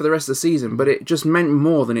 Is there for the rest of the season, but it just meant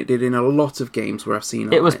more than it did in a lot of games where I've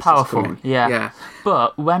seen it was powerful, yeah.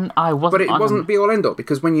 But when I wasn't, but it wasn't be all end up,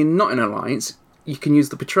 because when you're not in an alliance, you can use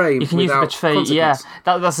the betray. You can use the betray,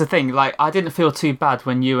 That's the thing. Like, I didn't feel too bad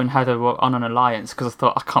when you and Heather were on an alliance because I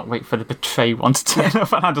thought, I can't wait for the betray one to turn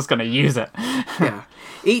up and I'm just going to use it. Yeah.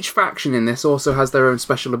 Each faction in this also has their own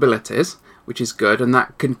special abilities, which is good, and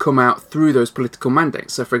that can come out through those political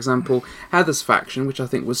mandates. So, for example, Heather's faction, which I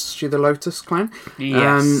think was she the Lotus clan?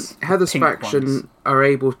 Yes. Heather's Pink faction ones. are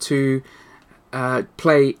able to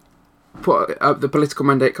put up the political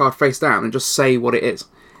mandate card face down and just say what it is.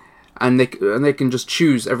 And they can just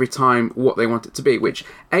choose every time what they want it to be, which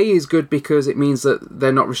A is good because it means that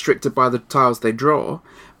they're not restricted by the tiles they draw,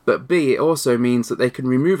 but B, it also means that they can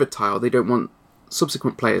remove a tile they don't want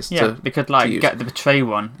subsequent players to they could get the betray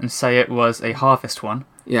one and say it was a harvest one,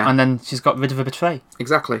 and then she's got rid of a betray.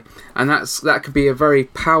 Exactly, and that could be a very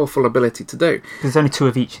powerful ability to do. There's only 2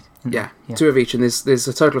 of each. Yeah, 2 of each, and there's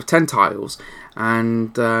a total of 10 tiles,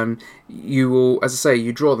 and you will, as I say,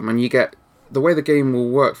 you draw them, and you get. The way the game will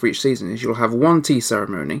work for each season is you'll have 1 tea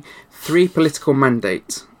ceremony, 3 political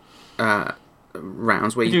mandate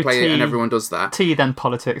rounds where you play tea, it and everyone does that. Tea, then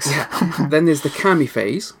politics. Yeah. Then there's the kami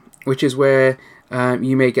phase, which is where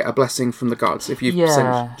you may get a blessing from the gods if you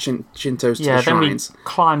send Shintos to the shrines. Then we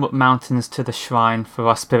climb up mountains to the shrine for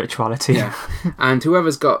our spirituality. Yeah. And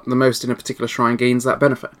whoever's got the most in a particular shrine gains that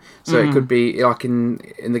benefit. So it could be, like in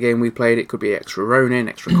the game we played, it could be extra Ronin,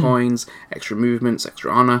 extra coins, extra movements,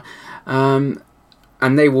 extra honour.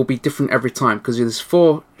 And they will be different every time because there's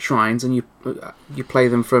 4 shrines and you play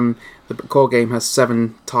them from the core game has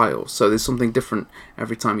 7 tiles, so there's something different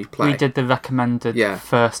every time you play. We did the recommended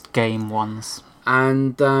first game ones,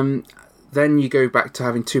 and then you go back to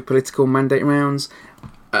having 2 political mandate rounds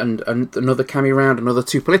and another kami round, another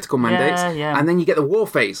 2 political mandates, and then you get the war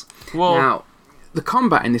phase. Now, the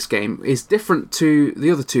combat in this game is different to the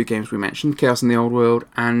other 2 games we mentioned, Chaos in the Old World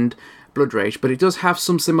and Blood Rage, but it does have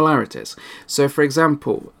some similarities. So, for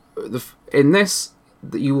example, in this,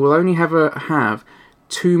 you will only have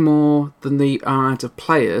 2 more than the amount of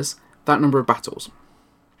players, that number of battles.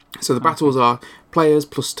 So the battles are players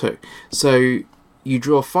plus 2. So you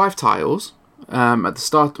draw 5 tiles at the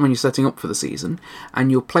start when you're setting up for the season,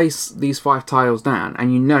 and you'll place these 5 tiles down,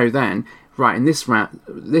 and you know then, right, in this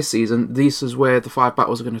season, this is where the 5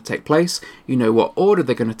 battles are going to take place. You know what order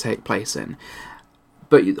they're going to take place in.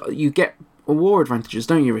 But you get war advantages,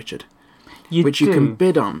 don't you, Richard? Which you can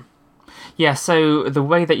bid on. Yeah, so the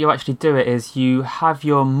way that you actually do it is you have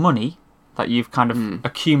your money that you've kind of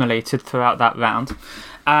accumulated throughout that round,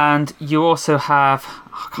 and you also have,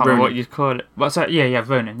 I can't remember what you'd call it. What's that? Yeah,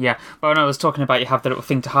 Ronin, yeah. But when I was talking about you have the little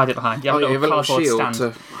thing to hide it behind. You have a little shield stand.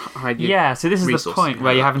 to hide your Yeah, so this is the point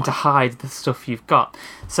where you're having to hide the stuff you've got.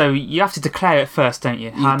 So you have to declare it first, don't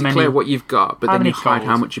you? You declare what you've got, but then you hide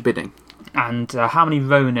how much you're bidding. And how many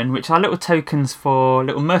Ronin, which are little tokens for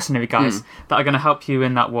little mercenary guys that are going to help you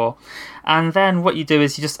in that war. And then what you do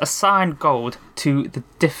is you just assign gold to the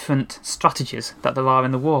different strategies that there are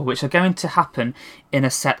in the war, which are going to happen in a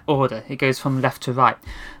set order. It goes from left to right.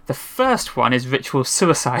 The first one is ritual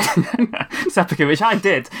suicide seppuku, which I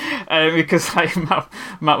did because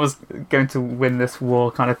Matt was going to win this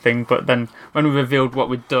war kind of thing. But then when we revealed what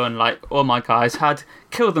we'd done, all my guys had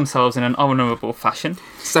killed themselves in an honourable fashion.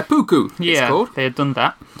 Seppuku, it's called. They had done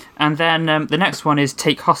that. And then the next one is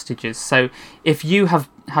take hostages. So if you have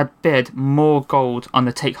had bid more gold on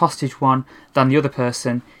the take hostage one than the other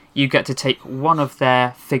person, you get to take one of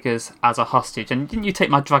their figures as a hostage. And didn't you take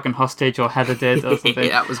my dragon hostage, or Heather did, or something?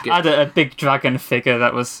 That was good. I had a big dragon figure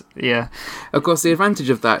that was, Of course, the advantage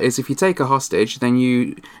of that is if you take a hostage, then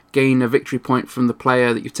you gain a victory point from the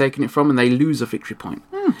player that you've taken it from, and they lose a victory point.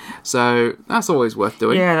 So that's always worth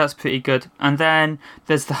doing. Yeah, that's pretty good. And then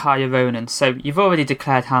there's the higher Ronin. So you've already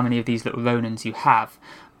declared how many of these little Ronins you have,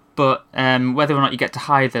 but whether or not you get to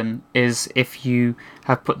hire them is if you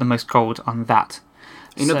have put the most gold on that.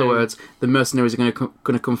 In other words, the mercenaries are going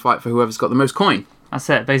to come fight for whoever's got the most coin. That's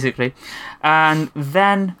it, basically. And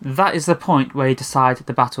then that is the point where you decide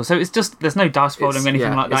the battle. So it's just, there's no dice rolling or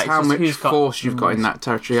anything like that. It's how much force you've got in that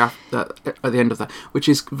territory at the end of that, which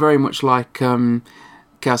is very much like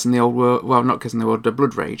Chaos in the Old World, well, not Chaos in the World,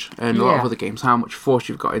 Blood Rage, and a lot of other games, how much force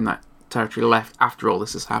you've got in that territory left after all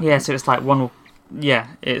this has happened. Yeah, so it's like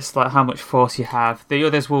it's like how much force you have. The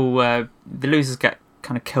others will, the losers get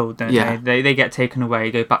kind of killed, don't they? They get taken away,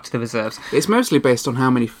 go back to the reserves. It's mostly based on how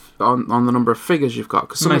many on the number of figures you've got,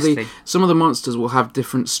 because some of the monsters will have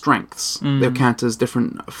different strengths. They'll count as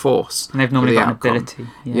different force, and they've normally got an ability.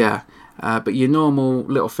 But your normal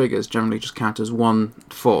little figures generally just count as one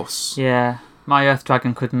force. My Earth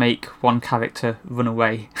Dragon could make one character run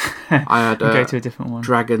away I had and go to a different one.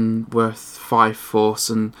 Dragon worth 5 force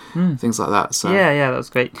and things like that. So that was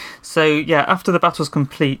great. So after the battle's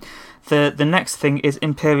complete, the next thing is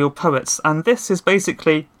Imperial Poets, and this is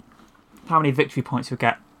basically how many victory points you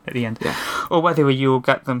get at the end, or whether you will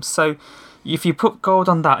get them. So if you put gold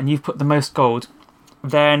on that and you've put the most gold,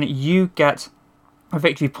 then you get a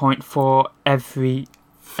victory point for every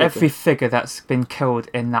figure that's been killed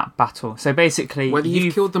in that battle. So basically, whether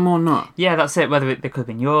you've killed them or not. Yeah, that's it. Whether they could have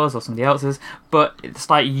been yours or somebody else's, but it's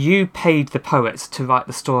like you paid the poets to write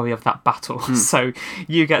the story of that battle, so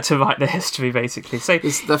you get to write the history basically. So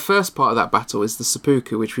the first part of that battle is the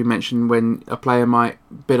seppuku, which we mentioned, when a player might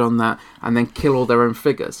bid on that and then kill all their own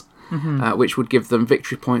figures. Which would give them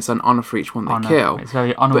victory points and honour for each one they kill. It's a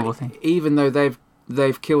very honourable thing. Even though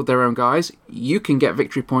they've killed their own guys, you can get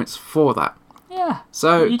victory points for that. Yeah.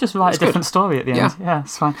 So you just write a different story at the end. Yeah,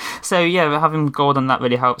 it's fine. So having gold on that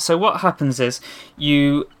really helps. So what happens is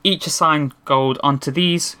you each assign gold onto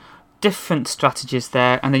these different strategies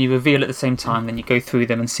there, and then you reveal at the same time. Then you go through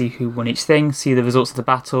them and see who won each thing, see the results of the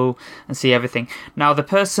battle, and see everything. Now the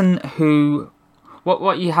person who,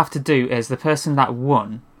 what you have to do is the person that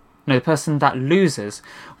loses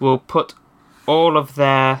will put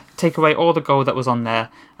take away all the gold that was on there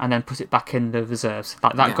and then put it back in the reserves.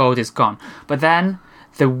 That gold is gone. But then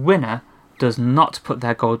the winner does not put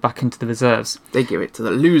their gold back into the reserves. They give it to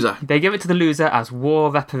the loser. They give it to the loser as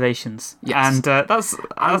war reparations. Yes. And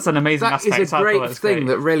that's an amazing aspect. That is a great thing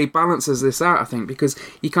that really balances this out, I think, because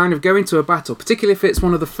you kind of go into a battle, particularly if it's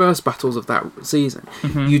one of the first battles of that season,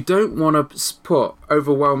 you don't want to put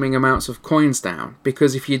overwhelming amounts of coins down,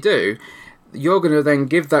 because if you do, you're going to then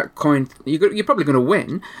give that coin. You're probably going to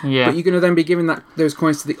win, but you're going to then be giving those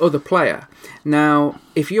coins to the other player. Now,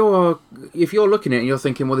 if you're looking at it and you're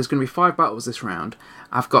thinking, well, there's going to be 5 battles this round.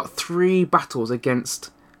 I've got 3 battles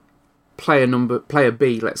against player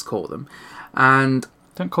B, let's call them, and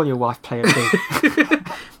don't call your wife player B.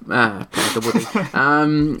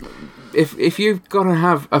 If you've got to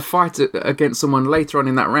have a fight against someone later on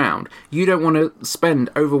in that round, you don't want to spend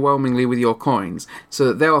overwhelmingly with your coins, so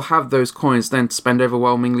that they'll have those coins then to spend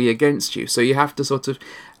overwhelmingly against you. So you have to sort of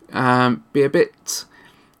be a bit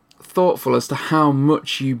thoughtful as to how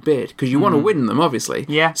much you bid, because you want to win them, obviously.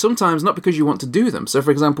 Yeah. Sometimes not because you want to do them. So,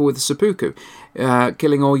 for example, with the seppuku,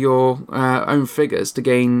 killing all your own figures to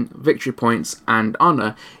gain victory points and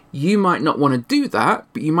honour, you might not want to do that,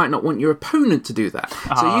 but you might not want your opponent to do that.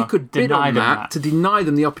 So you could bid on that to deny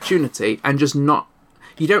them the opportunity and just not.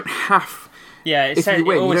 You don't have. Yeah, it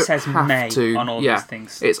always says may on all these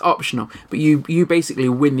things. It's optional, but you basically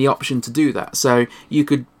win the option to do that. So you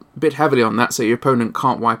could bid heavily on that, so your opponent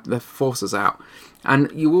can't wipe their forces out.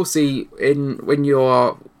 And you will see when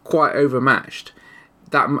you're quite overmatched,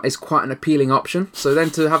 that is quite an appealing option. So then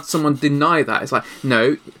to have someone deny that, it's like,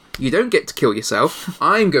 no, you don't get to kill yourself.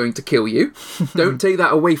 I'm going to kill you. Don't take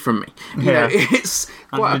that away from me. You know, it's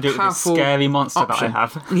quite a powerful scary monster option. that I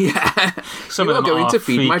have. Yeah. Some You're of them going are to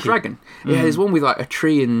feed my freaky. dragon. Yeah, there's one with like a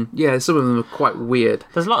tree and some of them are quite weird.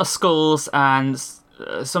 There's a lot of skulls and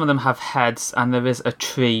some of them have heads, and there is a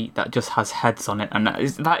tree that just has heads on it, and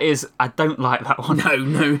that is I don't like that one.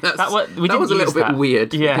 No, that was a little bit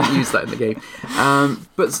weird. Yeah. We didn't use that in the game.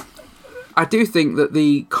 But I do think that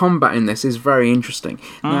the combat in this is very interesting.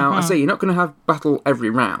 Now, I say you're not going to have battle every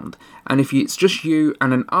round, and if it's just you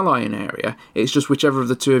and an ally in area, it's just whichever of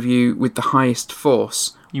the two of you with the highest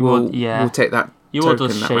force will take that You all token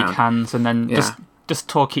just that shake round. hands and then just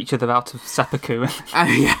talk each other out of seppuku.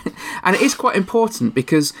 Yeah, and it is quite important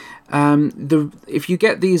because if you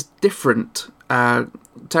get these different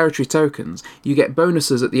territory tokens, you get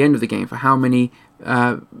bonuses at the end of the game for how many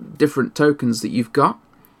different tokens that you've got.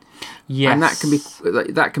 Yes. And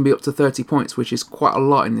that can be up to 30 points, which is quite a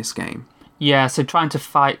lot in this game. Yeah, so trying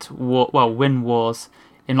to win wars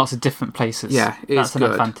in lots of different places. Yeah, that's an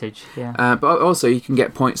good. advantage. Yeah. But also you can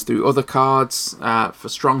get points through other cards for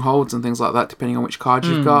strongholds and things like that, depending on which cards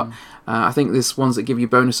you've got. I think there's ones that give you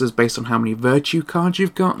bonuses based on how many virtue cards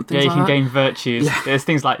you've got. And things you like can that. gain virtues. Yeah. There's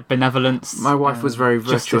things like benevolence. My wife was very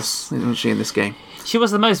virtuous, justice. wasn't she, in this game? She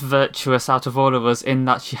was the most virtuous out of all of us in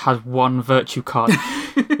that she had one virtue card.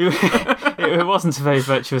 It wasn't a very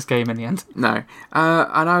virtuous game in the end. No.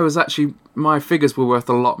 And I was actually... My figures were worth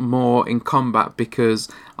a lot more in combat because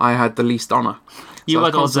I had the least honour. So I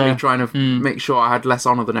was constantly trying to make sure I had less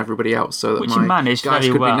honour than everybody else so that which my you managed guys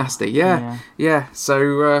very could well. be nasty. Yeah.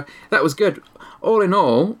 So that was good. All in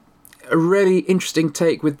all, a really interesting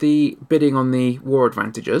take with the bidding on the war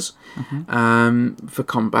advantages for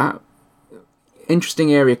combat.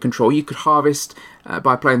 Interesting area control. You could harvest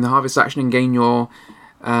by playing the harvest action and gain your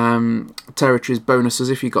territories bonuses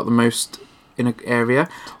if you got the most in an area.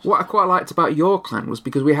 What I quite liked about your clan was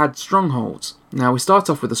because we had strongholds. Now we start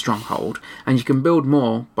off with a stronghold, and you can build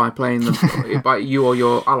more by playing them by you or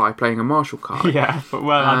your ally playing a martial card. Yeah, but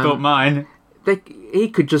I built mine. He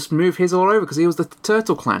could just move his all over because he was the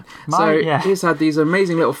turtle clan. He's had these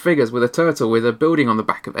amazing little figures with a turtle with a building on the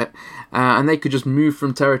back of it, and they could just move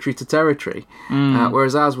from territory to territory,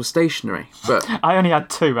 whereas ours was stationary. But I only had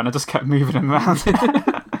two, and I just kept moving them around.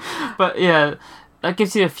 But yeah, that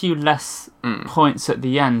gives you a few less points at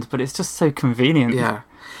the end, but it's just so convenient. Yeah.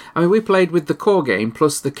 I mean, we played with the core game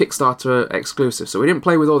plus the Kickstarter exclusive, so we didn't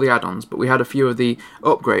play with all the add-ons, but we had a few of the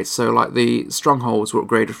upgrades. So, like the strongholds were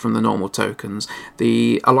upgraded from the normal tokens,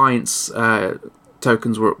 the alliance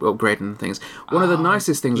tokens were upgraded and things. One of the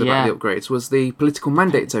nicest things about the upgrades was the political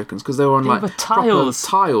mandate tokens because they were on proper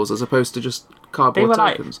tiles as opposed to just cardboard they were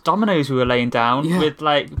tokens. Like dominoes we were laying down with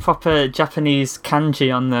like proper Japanese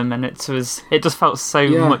kanji on them, and it just felt so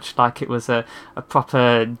much like it was a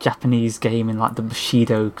proper Japanese game in like the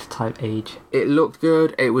Bushido type age. It looked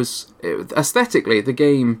good. Aesthetically, the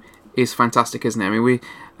game is fantastic, isn't it? I mean,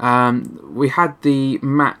 we had the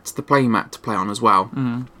play mat to play on as well,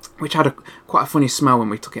 which had quite a funny smell when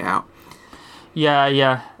we took it out.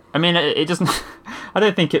 Yeah. I mean, it doesn't. I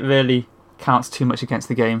don't think it really counts too much against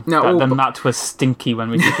the game. No, the mat was stinky when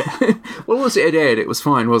we took it. Well, once it had aired, it was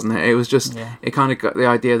fine, wasn't it? It was just it kind of got the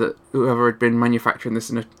idea that whoever had been manufacturing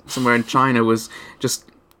this somewhere in China was just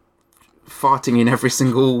farting in every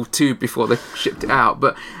single tube before they shipped it out.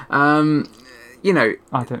 But you know,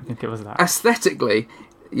 I don't think it was that. Aesthetically,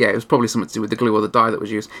 it was probably something to do with the glue or the dye that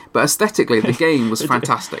was used. But aesthetically, the game was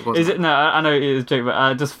fantastic, wasn't it? No, I know it was a joke, but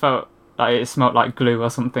I just felt like it smelled like glue or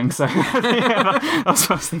something. So that's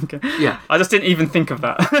what I was thinking. Yeah, I just didn't even think of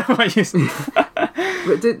that.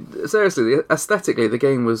 But seriously, aesthetically, the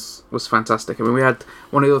game was fantastic. I mean, we had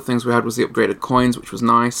one of the other things we had was the upgraded coins, which was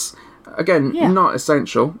nice. Again, not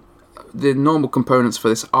essential. The normal components for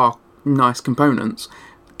this are nice components.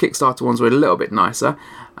 Kickstarter ones were a little bit nicer.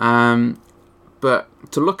 But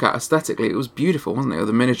to look at aesthetically, it was beautiful, wasn't it? With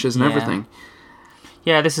the miniatures and everything.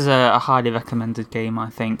 Yeah, this is a highly recommended game, I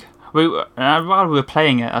think. While we were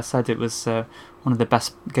playing it, I said it was one of the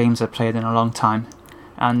best games I've played in a long time.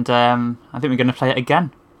 And I think we're going to play it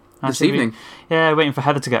again. This evening? Waiting for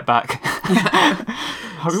Heather to get back.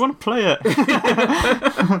 We want to play it.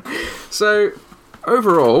 So,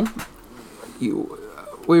 overall,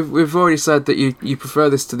 we've already said that you prefer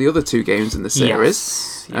this to the other two games in the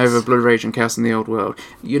series over Blood Rage and Chaos in the Old World.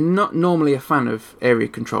 You're not normally a fan of area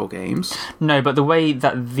control games. No, but the way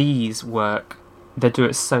that these work, they do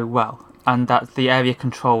it so well, and that the area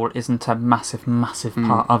control isn't a massive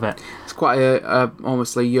part of it. It's quite a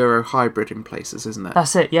almost a Euro hybrid in places, isn't it?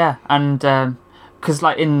 That's it, yeah. And because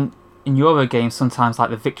like in in Euro games, sometimes like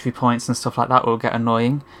the victory points and stuff like that will get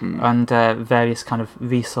annoying, and various kind of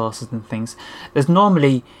resources and things. There's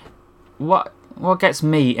normally what gets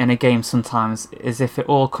me in a game sometimes is if it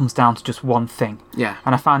all comes down to just one thing. Yeah.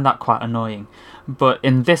 And I find that quite annoying. But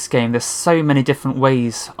in this game, there's so many different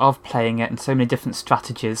ways of playing it and so many different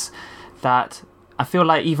strategies that I feel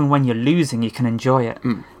like even when you're losing, you can enjoy it.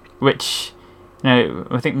 Which,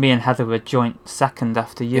 I think me and Heather were joint second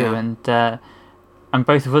after you, and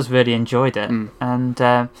both of us really enjoyed it. And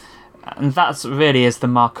that's really is the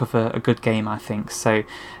mark of a good game, I think. So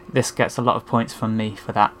this gets a lot of points from me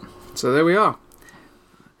for that. So there we are.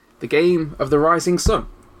 The Game of the Rising Sun.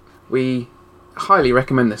 We highly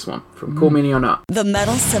recommend this one from Call Me or Not. The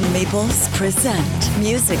Meddlesome Meeples present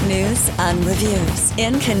music news and reviews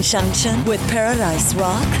in conjunction with Paradise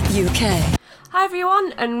Rock UK. Hi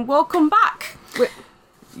everyone, and welcome back.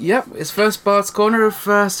 Yep, it's first Bard's Corner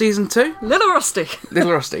of Season 2. Little rusty.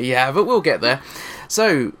 Little rusty, yeah, but we'll get there.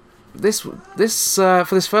 So, this for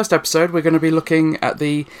this first episode, we're going to be looking at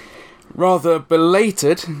the rather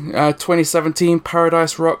belated 2017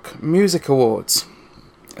 Paradise Rock Music Awards.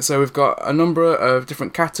 So we've got a number of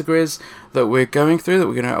different categories that we're going through that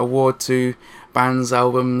we're going to award to bands,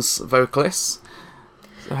 albums, vocalists.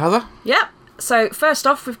 So Heather? Yep. So first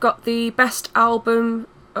off, we've got the best album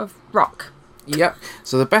of rock. Yep.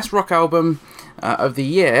 So the best rock album of the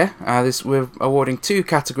year. We're awarding 2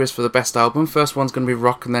 categories for the best album. First one's going to be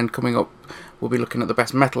rock, and then coming up, we'll be looking at the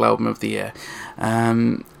best metal album of the year.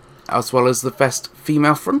 As well as the best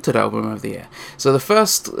female-fronted album of the year. So the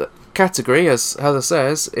first category, as Heather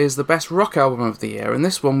says, is the best rock album of the year, and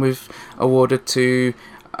this one we've awarded to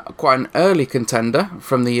quite an early contender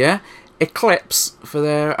from the year, Eclipse, for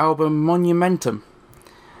their album Monumentum.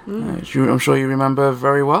 I'm sure you remember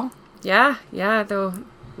very well. Yeah, they'll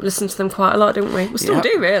listen to them quite a lot, don't we? We still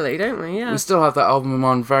do, really, don't we? Yeah. We still have that album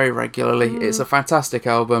on very regularly. It's a fantastic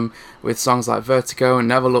album with songs like Vertigo and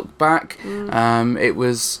Never Look Back. It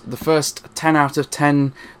was the first 10 out of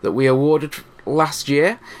 10 that we awarded last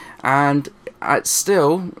year, and it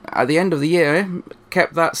still, at the end of the year,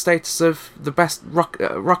 kept that status of the best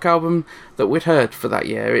rock album that we'd heard for that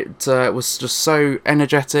year. It was just so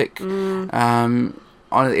energetic.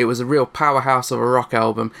 It was a real powerhouse of a rock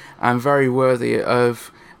album, and very worthy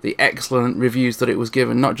of the excellent reviews that it was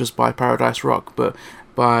given, not just by Paradise Rock, but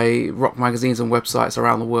by rock magazines and websites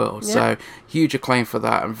around the world. Yeah. So huge acclaim for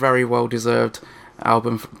that, and very well deserved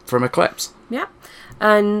album from Eclipse. Yeah.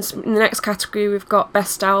 And in the next category, we've got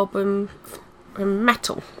best album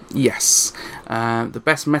metal. Yes, the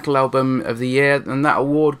best metal album of the year, and that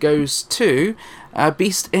award goes to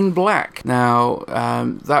Beast in Black. Now,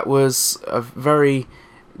 that was a very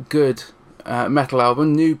good metal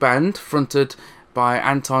album, new band, fronted by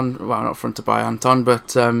Anton, well, not fronted by Anton,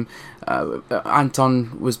 but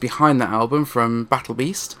Anton was behind that album from Battle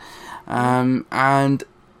Beast, and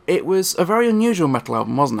it was a very unusual metal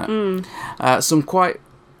album, wasn't it? Some quite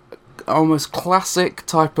almost classic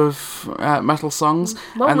type of metal songs.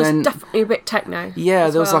 One was definitely a bit techno. Yeah,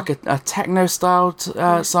 there was like a techno-styled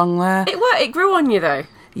song there. It grew on you, though.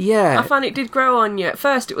 Yeah. I found it did grow on you. At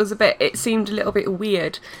first it seemed a little bit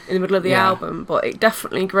weird in the middle of the album, but it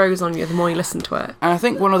definitely grows on you the more you listen to it. And I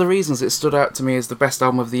think one of the reasons it stood out to me as the best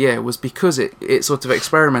album of the year was because it sort of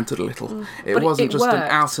experimented a little. It wasn't just an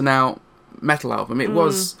out-and-out metal album. It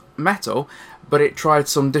was metal, but it tried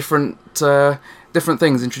some different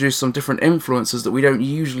things, introduced some different influences that we don't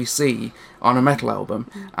usually see on a metal album.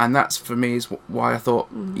 And that's, for me, is why I thought,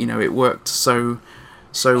 it worked so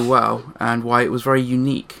well, and why it was very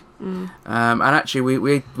unique. And actually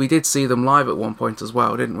we did see them live at one point as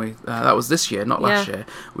well, didn't we? That was this year, not last year.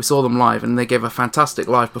 We saw them live, and they gave a fantastic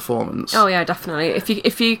live performance. Oh yeah, definitely.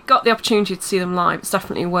 If you got the opportunity to see them live, it's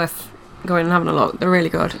definitely worth going and having a look. They're really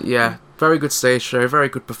good. Yeah, very good stage show, very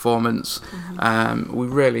good performance. We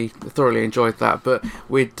really thoroughly enjoyed that, but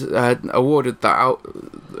we'd awarded that out.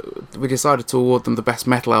 We decided to award them the best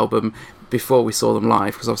metal album before we saw them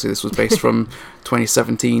live, because obviously this was based from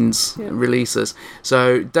 2017's releases.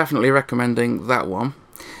 So definitely recommending that one.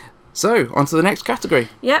 So on to the next category.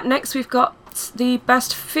 Yep, next we've got the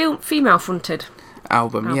best female-fronted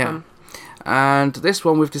album. Yeah. And this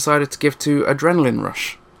one we've decided to give to Adrenaline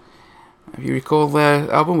Rush. If you recall their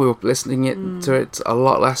album, we were listening to it a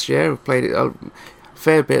lot last year. We've played it a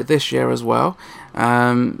fair bit this year as well.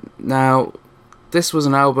 Now, this was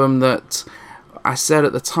an album that I said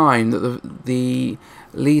at the time that the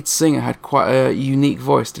lead singer had quite a unique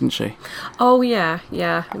voice, didn't she? Oh yeah.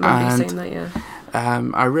 I remember you saying that.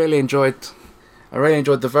 Yeah. I really enjoyed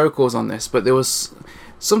the vocals on this, but there was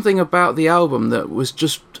something about the album that was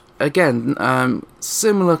just, again,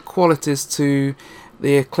 similar qualities to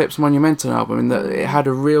the Eclipse Monumental album, in that it had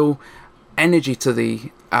a real energy to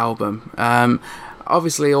the album.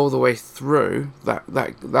 Obviously, all the way through,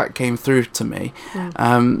 that came through to me,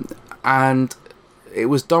 and it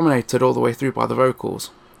was dominated all the way through by the vocals.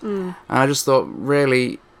 And I just thought,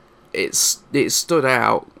 really, it stood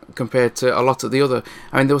out compared to a lot of the other.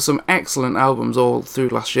 I mean, there were some excellent albums all through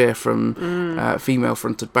last year from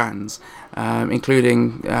female-fronted bands,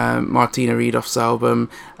 including Martina Riedoff's album.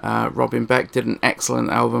 Robin Beck did an excellent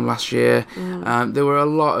album last year. There were a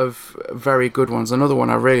lot of very good ones. Another one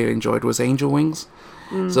I really enjoyed was Angel Wings.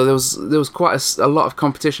 So there was quite a lot of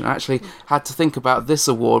competition. I actually had to think about this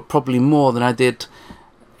award probably more than I did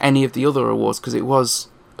any of the other awards, because it was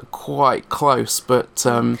quite close. But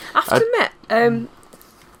I have to admit,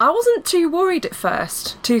 I wasn't too worried at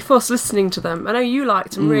first, too fussed listening to them. I know you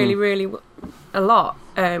liked them really, really a lot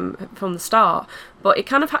from the start, but it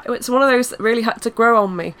kind of it's one of those that really had to grow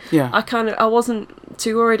on me. Yeah, I wasn't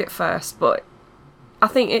too worried at first, but I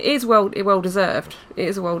think it is well deserved. It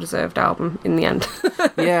is a well deserved album in the end.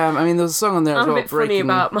 Yeah, I mean, there's a song on there as well. I'm a bit funny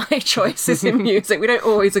about my choices in music. We don't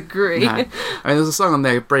always agree. No. I mean, there's a song on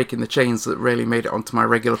there, Breaking the Chains, that really made it onto my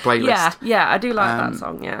regular playlist. Yeah, I do like that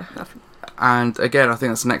song. Yeah. And again, I think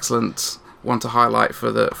that's an excellent one to highlight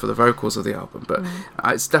for the vocals of the album. But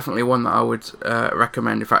it's definitely one that I would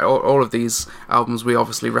recommend. In fact, all of these albums we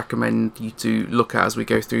obviously recommend you to look at as we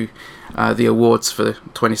go through the awards for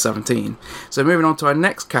 2017. So moving on to our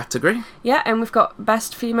next category. Yeah, and we've got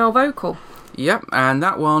Best Female Vocal. Yep, and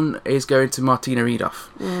that one is going to Martina Riedoff.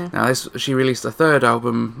 Now, she released a third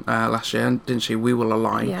album last year, didn't she? We Will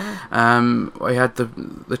Align. Yeah. I had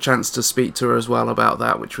the chance to speak to her as well about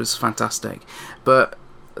that, which was fantastic. But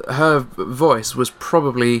her voice was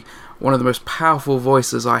probably one of the most powerful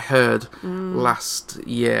voices I heard last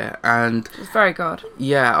year, and it's very good.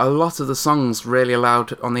 Yeah, a lot of the songs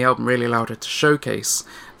on the album really allowed her to showcase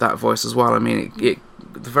that voice as well. I mean,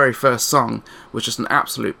 the very first song was just an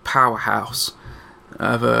absolute powerhouse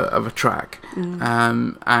of a track,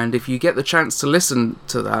 and if you get the chance to listen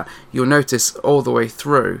to that, you'll notice all the way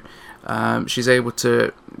through she's able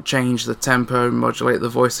to change the tempo, modulate the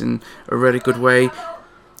voice in a really good way.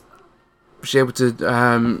 She's able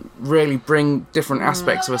to really bring different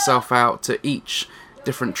aspects of herself out to each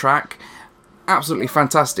different track. Absolutely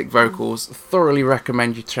fantastic vocals. Thoroughly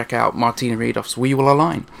recommend you check out Martina Riedoff's We Will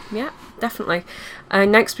Align. Yeah, definitely.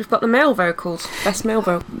 Next we've got the male vocals. Best male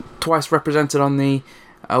vocal. Twice represented on the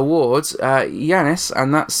awards, Iain,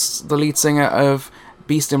 and that's the lead singer of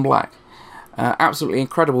Beast in Black. Absolutely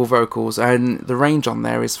incredible vocals, and the range on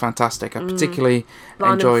there is fantastic. I particularly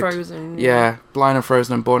enjoyed Blind and Frozen. Yeah, Blind and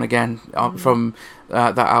Frozen and Born Again from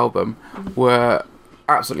that album were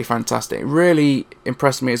absolutely fantastic. It really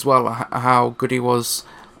impressed me as well how good he was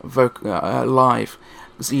live.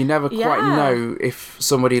 So you never quite know if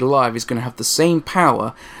somebody live is going to have the same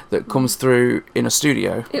power that comes through in a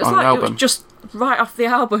studio on an album. It was just right off the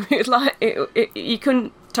album. It was like you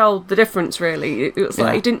couldn't tell the difference really. It was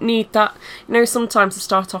like he didn't need that. You know, sometimes to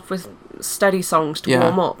start off with steady songs to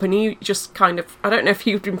warm up, and he just kind of, I don't know if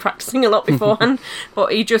he'd been practicing a lot beforehand,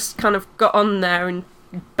 but he just kind of got on there and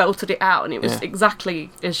belted it out, and it was exactly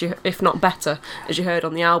as you, if not better, as you heard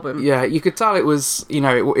on the album. Yeah, you could tell it was, you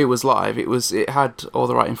know, it was live. It had all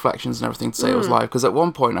the right inflections and everything to say it was live. Because at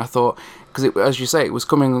one point I thought, because as you say, it was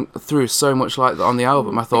coming through so much like that on the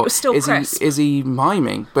album. I thought, is he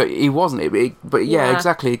miming? But he wasn't. But yeah,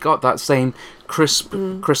 exactly. He got that same crisp,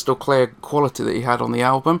 crystal clear quality that he had on the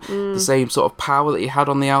album, the same sort of power that he had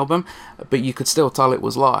on the album. But you could still tell it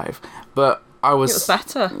was live. But it was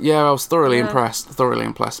better. Yeah, I was thoroughly impressed.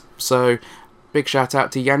 So, big shout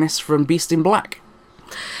out to Iain from Beast in Black.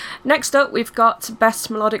 Next up, we've got Best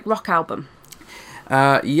Melodic Rock Album.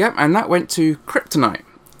 And that went to Kryptonite.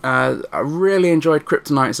 I really enjoyed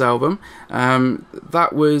Kryptonite's album.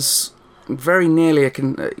 That was very nearly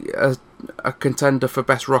a contender for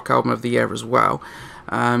Best Rock Album of the Year as well.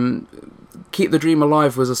 Keep the Dream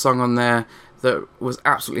Alive was a song on there that was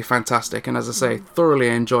absolutely fantastic, and as I say, thoroughly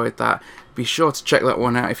enjoyed that. Be sure to check that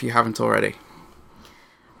one out if you haven't already.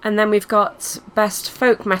 And then we've got Best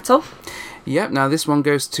Folk Metal. Yep, now this one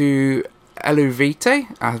goes to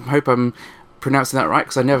S02E01. I hope I'm pronouncing that right,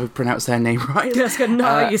 because I never pronounce their name right. That's good.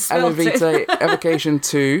 No, you spelled S02E01, Evocation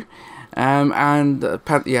 2, and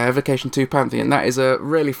Evocation 2 Pantheon. That is a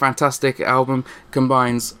really fantastic album,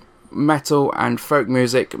 combines metal and folk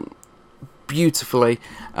music beautifully.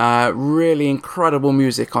 Really incredible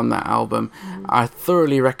music on that album. I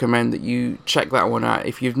thoroughly recommend that you check that one out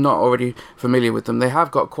if you're not already familiar with them. They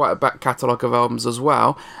have got quite a back catalogue of albums as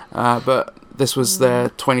well, but this was their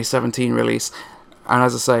 2017 release, and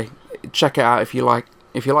as I say, check it out if you like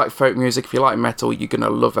If you like folk music, if you like metal, you're going to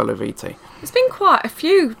love Eleviti. There's been quite a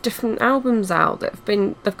few different albums out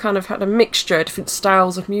they've kind of had a mixture of different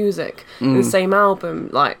styles of music in the same album,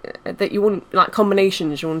 like that you wouldn't, like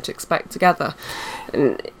combinations you wouldn't expect together.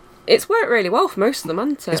 And it's worked really well for most of them,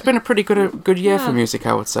 hasn't it? It's been a pretty good year for music,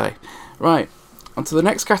 I would say. Right, on to the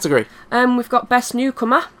next category. We've got Best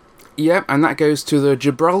Newcomer. Yep, and that goes to the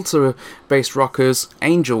Gibraltar-based rockers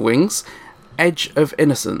Angel Wings, Edge of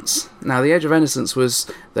Innocence. Now, the Edge of Innocence was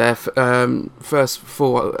their first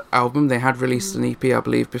full album. They had released an EP, I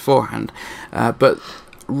believe, beforehand, but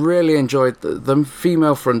really enjoyed them.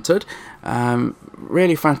 Female-fronted,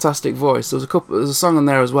 really fantastic voice. There's a song on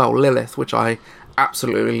there as well, Lilith, which I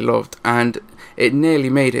absolutely loved, and it nearly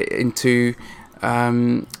made it into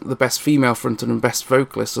the best female-fronted and best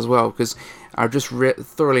vocalist as well, because I just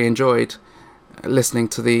thoroughly enjoyed listening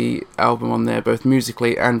to the album on there, both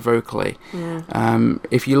musically and vocally.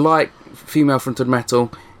 If you like female-fronted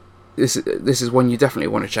metal, this is one you definitely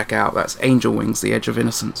want to check out. That's Angel Wings, The Edge of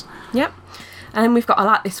Innocence. Yep. And I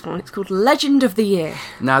like this one. It's called Legend of the Year.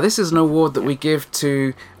 Now, this is an award that we give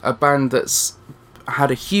to a band that's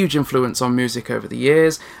had a huge influence on music over the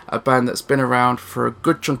years, a band that's been around for a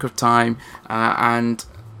good chunk of time, and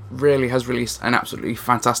really has released an absolutely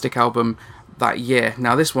fantastic album that year.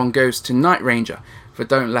 Now, this one goes to Night Ranger for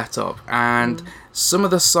Don't Let Up, and some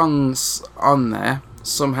of the songs on there,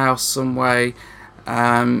 somehow, some way,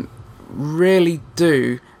 really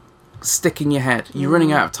do stick in your head. You're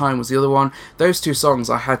Running Out of Time was the other one. Those two songs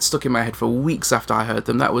I had stuck in my head for weeks after I heard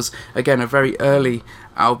them. That was, again, a very early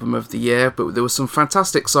album of the year, but there were some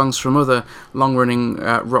fantastic songs from other long-running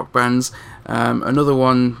rock bands. Another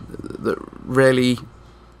one that really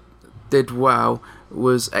did well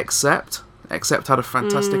was Accept. Accept had a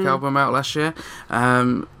fantastic album out last year.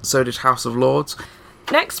 So did House of Lords.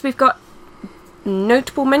 Next, we've got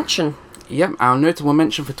Notable Mention. Yep, our notable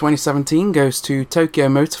mention for 2017 goes to Tokyo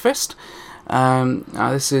Motor Fist.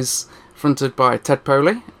 Now this is fronted by Ted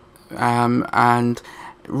Poley, and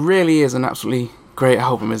really is an absolutely great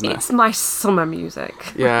album, isn't it? It's my summer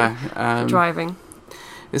music. Yeah, driving.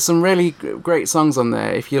 There's some really great songs on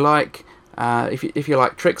there. If you like, if you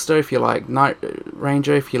like Trickster, if you like Night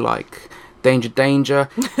Ranger, if you like Danger.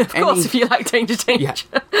 Of course, if you like Danger. Yeah.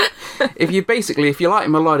 If you like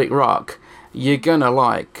melodic rock, you're gonna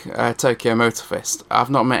like Tokyo Motor Fist. I've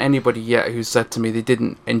not met anybody yet who said to me they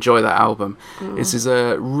didn't enjoy that album. This is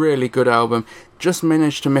a really good album. Just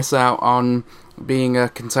managed to miss out on being a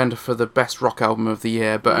contender for the best rock album of the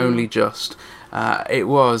year, but only just. It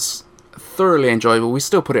was thoroughly enjoyable. We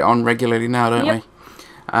still put it on regularly now, don't we?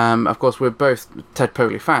 Of course, we're both Ted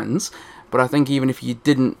Poley fans, but I think even if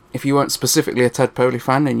you weren't specifically a Ted Poley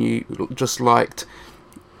fan and you just liked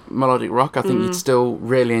melodic rock, I think you'd still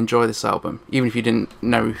really enjoy this album, even if you didn't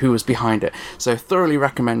know who was behind it. So thoroughly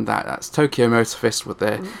recommend that. That's Tokyo Motor Fist with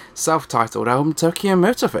their self-titled album, Tokyo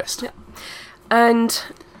Motor Fist. Yep. And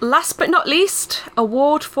last but not least,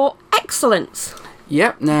 Award for Excellence.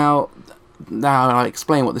 Yep, now I'll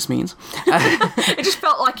explain what this means. It just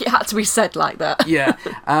felt like it had to be said like that. Yeah.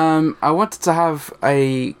 I wanted to have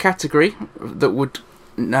a category that would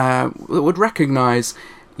recognise,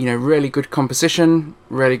 really good composition,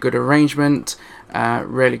 really good arrangement,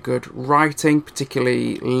 really good writing,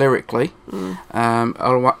 particularly lyrically,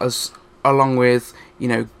 along with,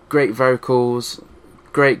 great vocals,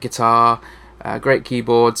 great guitar, great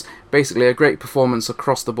keyboards, basically a great performance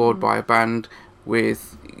across the board by a band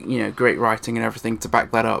with, great writing and everything to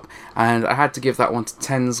back that up. And I had to give that one to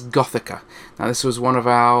 10's Gothica. Now, this was one of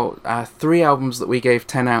our 3 albums that we gave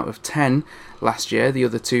 10 out of 10 last year, the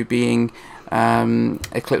other 2 being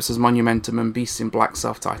Eclipse's Monumentum and Beast in Black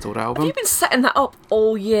self-titled album. Have you been setting that up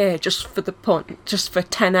all year just for the point, just for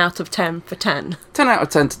 10 out of 10 for 10? 10 out of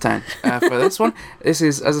 10 to 10 for this one. This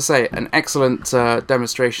is, as I say, an excellent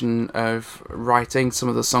demonstration of writing. Some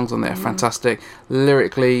of the songs on there are fantastic.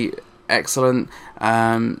 Lyrically excellent.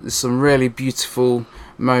 There's some really beautiful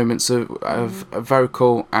moments of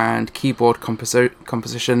vocal and keyboard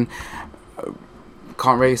composition.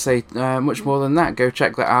 Can't really say much more than that. Go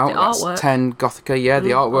check that out. That's 10 Gothica. Yeah, the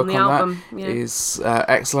artwork on that is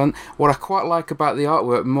excellent. What I quite like about the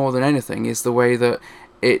artwork more than anything is the way that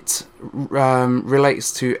it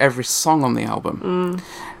relates to every song on the album.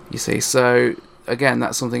 You see, so again,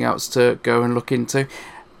 that's something else to go and look into.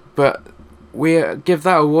 But we give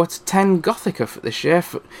that award to 10 Gothica for this year.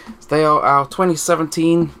 They are our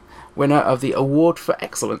 2017 winner of the Award for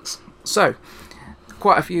Excellence. So,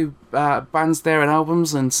 quite a few bands there and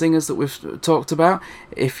albums and singers that we've talked about.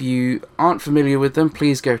 If you aren't familiar with them,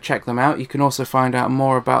 please go check them out. You can also find out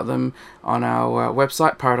more about them on our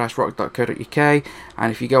website, paradiserock.co.uk,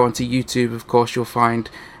 and if you go onto YouTube, of course, you'll find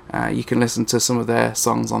you can listen to some of their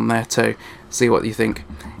songs on there too. See what you think.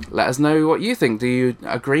 Let us know what you think. Do you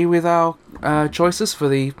agree with our choices for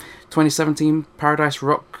the 2017 Paradise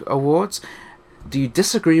Rock Awards? Do you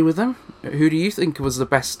disagree with them? Who do you think was the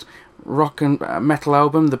best rock and metal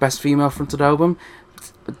album, the best female fronted album?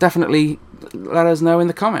 Definitely let us know in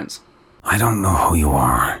the comments. I don't know who you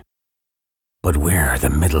are, but we're the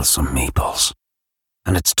Middlesome Meeples,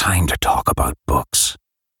 and it's time to talk about books.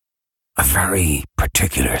 A very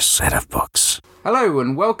particular set of books. Hello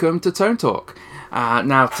and welcome to Tone Talk.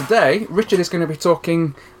 Now today, Richard is going to be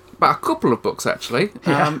talking about a couple of books actually,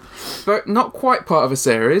 but not quite part of a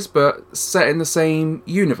series, but set in the same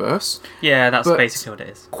universe. Yeah, that's basically what it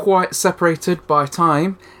is. Quite separated by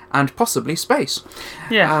time and possibly space.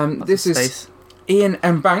 Yeah, this is Iain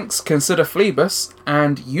M. Banks' Consider Phlebas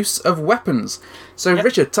and Use of Weapons. So,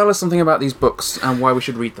 Richard, tell us something about these books and why we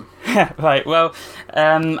should read them. Right, well,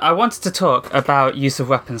 I wanted to talk about Use of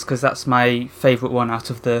Weapons because that's my favourite one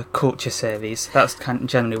out of the Culture series. That's kind of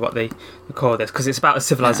generally what they call this, because it's about a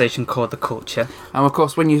civilization called the Culture. And of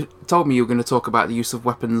course, when you told me you were going to talk about the use of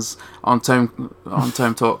weapons on Tome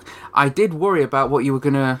Talk, I did worry about where you were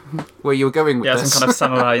going with this. Yeah, some kind of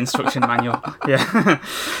samurai instruction manual. Yeah.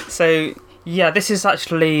 So, yeah, this is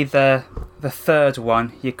actually the third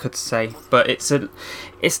one, you could say, but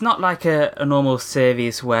it's not like a normal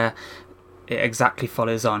series where it exactly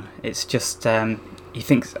follows on. It's just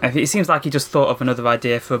it seems like he just thought of another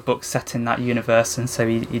idea for a book set in that universe, and so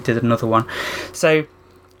he did another one. So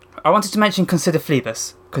I wanted to mention Consider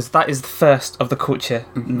Phlebas because that is the first of the Culture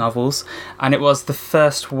novels, and it was the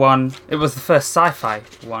first one. It was the first sci-fi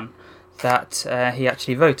one that he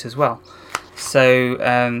actually wrote as well. So,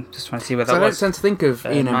 just trying to see where that was. So I don't tend to think of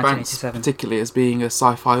Iain M. Banks particularly as being a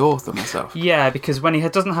sci-fi author myself. Yeah, because when he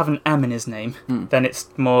doesn't have an M in his name, then it's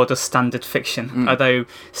more just standard fiction, although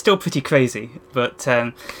still pretty crazy. But,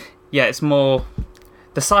 it's more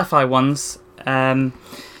the sci-fi ones.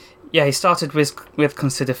 He started with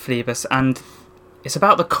Consider Phlebas, and it's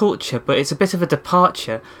about the Culture, but it's a bit of a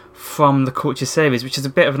departure from the Culture series, which is a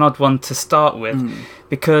bit of an odd one to start with,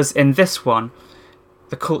 because in this one,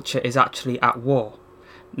 the Culture is actually at war.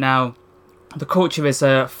 Now, the Culture is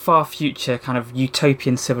a far future kind of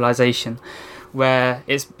utopian civilization where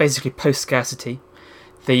it's basically post-scarcity.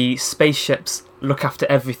 The spaceships look after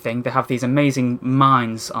everything. They have these amazing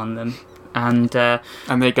mines on them. And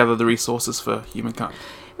they gather the resources for humankind.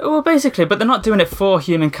 Well, basically, but they're not doing it for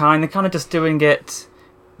humankind. They're kind of just doing it...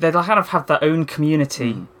 They kind of have their own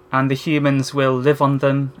community, and the humans will live on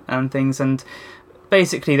them and things, and...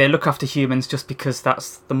 Basically, they look after humans just because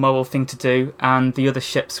that's the moral thing to do, and the other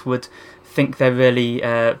ships would think they're really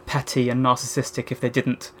petty and narcissistic if they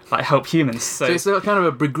didn't help humans. So it's a kind of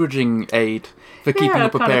a begrudging aid for keeping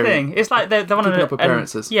up appearances. It's like they're on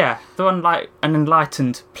appearances. They're on an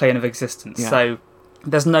enlightened plane of existence. Yeah. So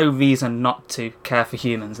there's no reason not to care for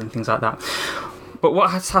humans and things like that. But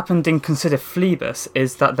what has happened in Consider Phlebas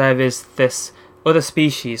is that there is this other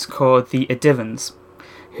species called the Edivans,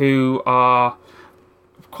 who are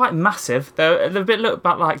quite massive. They're a bit look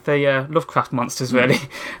back like the Lovecraft monsters, really.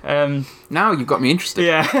 Now you've got me interested.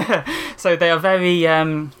 Yeah. So they are very,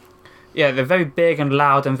 they're very big and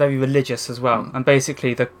loud and very religious as well. And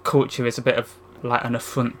basically, the Culture is a bit of like an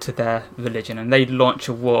affront to their religion, and they launch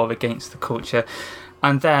a war against the Culture.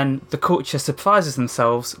 And then the Culture surprises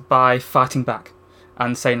themselves by fighting back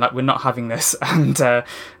and saying we're not having this, and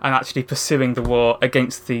actually pursuing the war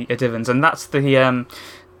against the Edivans. And that's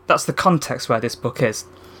the context where this book is.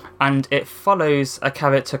 And it follows a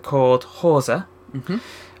character called Horza.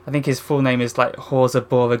 I think his full name is Horza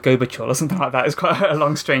Bora Gobachol or something like that. It's quite a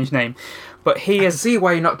long, strange name. But he is... I see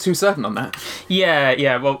why you're not too certain on that.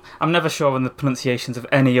 Yeah. Well, I'm never sure on the pronunciations of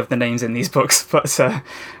any of the names in these books, but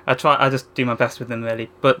I just do my best with them,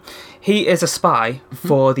 really. But he is a spy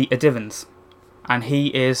for the Edivans, and he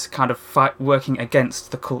is kind of working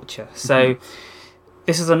against the Culture. So...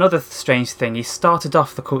 This is another strange thing. He started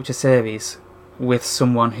off the Culture series with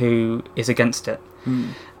someone who is against it.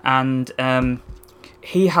 And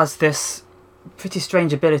he has this pretty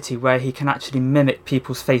strange ability where he can actually mimic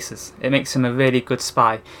people's faces. It makes him a really good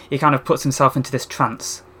spy. He kind of puts himself into this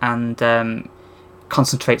trance and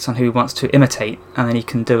concentrates on who he wants to imitate, and then he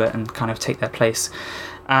can do it and kind of take their place.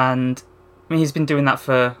 And I mean, he's been doing that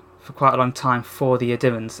for quite a long time for the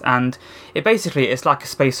Edivans, and it's like a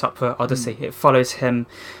space opera odyssey. It follows him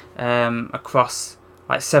across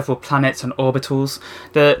like several planets and orbitals.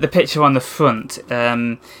 The picture on the front,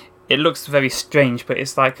 it looks very strange, but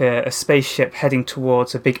it's like a spaceship heading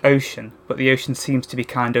towards a big ocean, but the ocean seems to be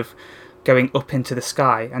kind of going up into the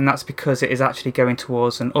sky, and that's because it is actually going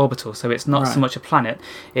towards an orbital. So it's not so much a planet,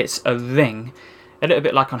 it's a ring, a little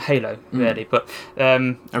bit like on Halo, really. But a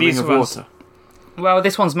ring of water. Well,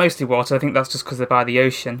 this one's mostly water. I think that's just because they're by the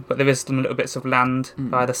ocean, but there is some little bits of land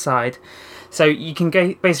by the side. So you can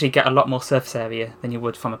basically get a lot more surface area than you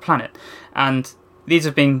would from a planet. And these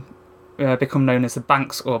have become known as the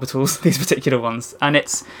Banks orbitals, these particular ones. And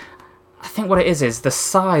I think what it is the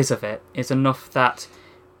size of it is enough that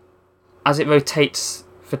as it rotates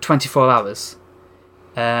for 24 hours,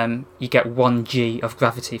 you get 1 G of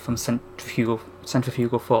gravity from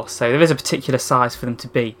centrifugal force. So there is a particular size for them to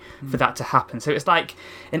be for that to happen. So it's like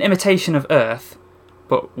an imitation of Earth,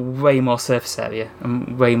 but way more surface area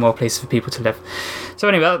and way more places for people to live. So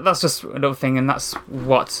anyway, that's just another thing, and that's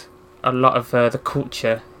what a lot of the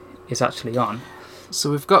culture is actually on.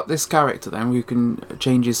 So we've got this character then who can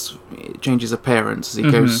change his appearance as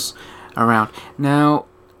he goes around. Now,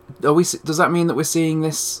 does that mean that we're seeing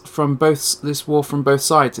this war from both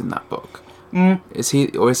sides in that book?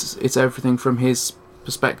 Is everything from his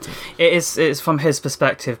perspective? It's from his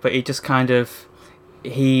perspective, but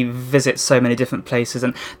he visits so many different places,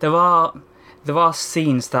 and there are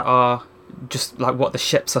scenes that are just like what the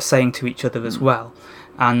ships are saying to each other as well,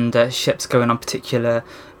 and ships going on particular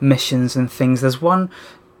missions and things.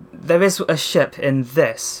 There is a ship in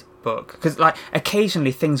this book, because like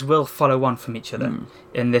occasionally things will follow on from each other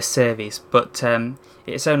in this series, but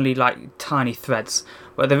it's only like tiny threads.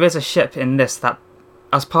 But there is a ship in this that,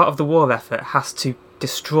 as part of the war effort, has to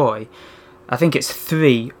destroy, I think it's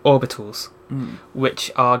 3 orbitals,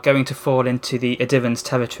 which are going to fall into the Idiran's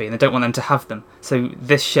territory, and they don't want them to have them. So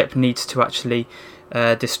this ship needs to actually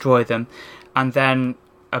destroy them. And then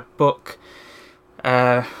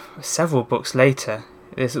several books later,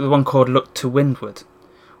 there's one called Look to Windward,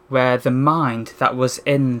 where the mind that was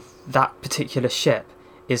in that particular ship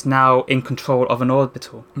is now in control of an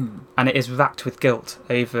orbital, and it is racked with guilt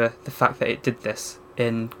over the fact that it did this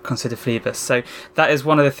in Consider Phoebus. So that is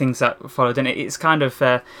one of the things that followed, and it's kind of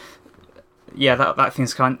that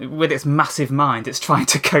thing's with its massive mind, it's trying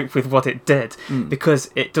to cope with what it did because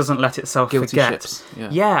it doesn't let itself Guilty forget. Ships.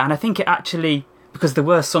 Yeah, and I think it actually, because there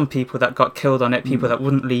were some people that got killed on it, people that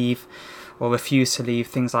wouldn't leave or refused to leave,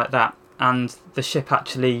 things like that. And the ship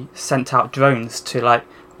actually sent out drones to like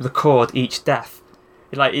record each death.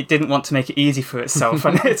 Like, it didn't want to make it easy for itself,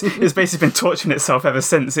 and it's basically been torturing itself ever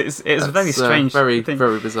since. It's a very strange very thing.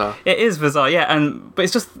 Very bizarre. It is bizarre, yeah. But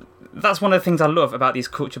it's just, that's one of the things I love about these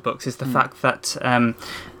culture books, is the fact that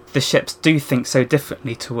the ships do think so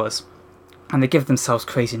differently to us, and they give themselves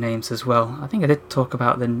crazy names as well. I think I did talk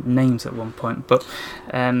about the names at one point, but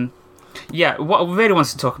what I really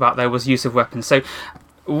wanted to talk about though was use of weapons. So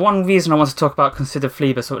one reason I want to talk about Consider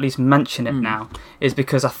Phoebus, or at least mention it now, is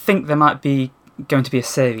because I think there might be going to be a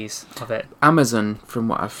series of it. Amazon, from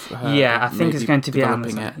what I've heard. Yeah, I think it's going to be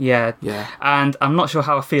Amazon. Yeah. And I'm not sure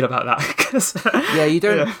how I feel about that. Cause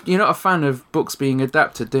you're not a fan of books being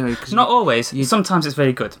adapted, do you? Not always. Sometimes it's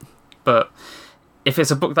very good, but if it's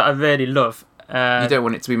a book that I really love, you don't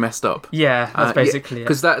want it to be messed up. Yeah, that's basically it.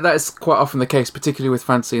 Because that is quite often the case, particularly with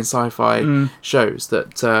fantasy and sci-fi shows,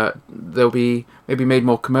 that they'll be maybe made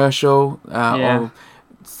more commercial, or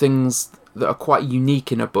things that are quite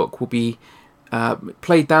unique in a book will be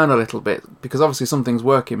played down a little bit, because obviously some things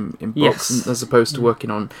work in books as opposed to working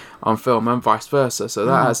on film, and vice versa. So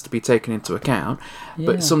that has to be taken into account.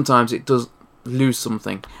 But sometimes it does lose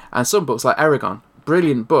something. And some books, like Eragon,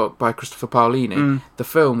 brilliant book by Christopher Paolini. The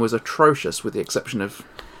film was atrocious, with the exception of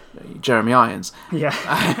Jeremy Irons. Yeah.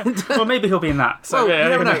 Well, maybe he'll be in that. So you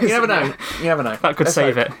never know. You never know. That could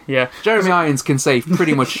save it. Yeah. Jeremy Irons can save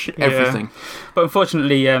pretty much everything. But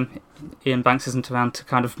unfortunately, Iain Banks isn't around to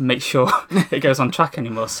kind of make sure it goes on track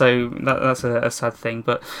anymore. So that's a sad thing.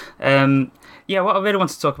 But what I really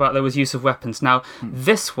wanted to talk about though was use of weapons. Now,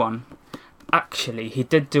 this one, actually, he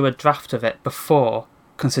did do a draft of it before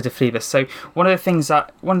Consider Phoebus. So one of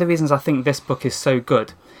the reasons I think this book is so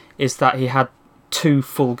good is that he had 2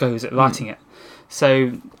 full goes at writing it.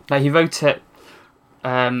 So he wrote it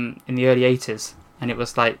in the early 80s, and it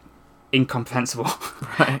was like incomprehensible.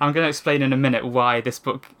 Right. I'm going to explain in a minute why this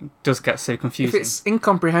book does get so confusing. If it's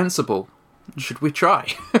incomprehensible, should we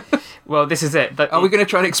try? Well, this is it. Are we going to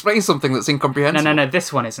try and explain something that's incomprehensible? No,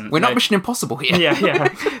 this one isn't. We're not Mission Impossible here. Yeah.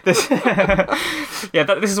 This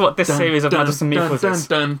is what this series of Madness and Meeples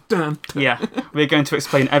is. Yeah, we're going to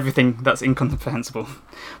explain everything that's incomprehensible.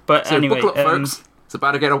 But so anyway, buckle up, folks. It's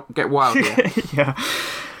about to get wild here. Yeah.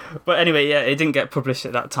 But anyway, yeah, it didn't get published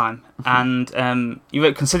at that time. And you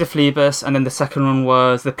wrote Consider Phlebas, and then the second one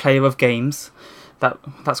was The Player of Games.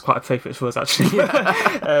 That's quite appropriate for us, actually.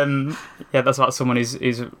 Yeah, that's about someone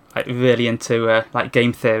who's like really into like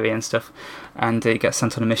game theory and stuff, and he gets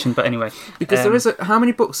sent on a mission. But anyway, because there is how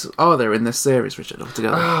many books are there in this series, Richard,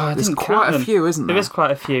 altogether? There's quite a few, isn't there? There is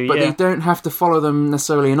quite a few, but yeah. they don't have to follow them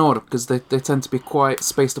necessarily in order because they tend to be quite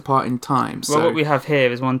spaced apart in time. Well, what we have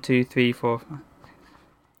here is 1, 2, 3, 4,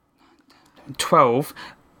 12.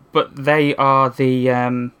 But they are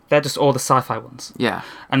they're just all the sci-fi ones. Yeah.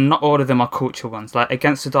 And not all of them are culture ones. Like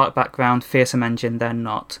Against the Dark Background, Fearsome Engine, they're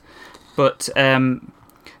not. But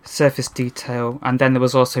Surface Detail, and then there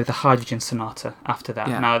was also the Hydrogen Sonata after that.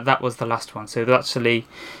 Yeah. Now, that was the last one. So there's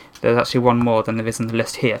actually one more than there is on the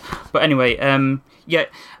list here. But anyway, yeah,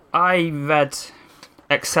 I read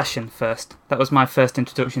Accession first. That was my first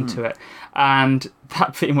introduction to it. And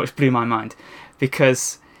that pretty much blew my mind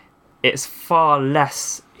because it's far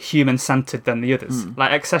less human-centred than the others.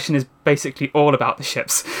 Like, Accession is basically all about the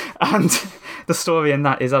ships, and the story in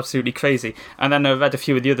that is absolutely crazy. And then I read a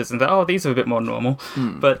few of the others and thought, oh, these are a bit more normal.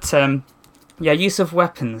 But, yeah, use of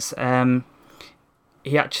weapons.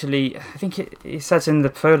 He actually, I think he says in the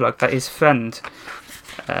prologue that his friend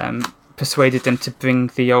persuaded him to bring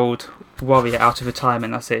the old warrior out of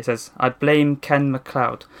retirement. That's it. It says, I blame Ken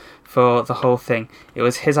MacLeod for the whole thing. It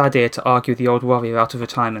was his idea to argue the old warrior out of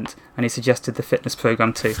retirement, and he suggested the fitness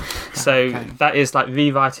program too. So that is like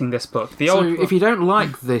rewriting this book. If you don't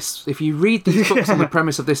like this, if you read these books on the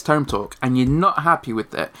premise of this Tome Talk and you're not happy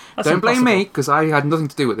with it, don't blame me because I had nothing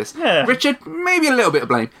to do with this. Yeah. Richard, maybe a little bit of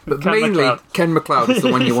blame, but Ken mainly MacLeod. Ken MacLeod is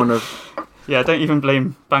the one you want to. Yeah, don't even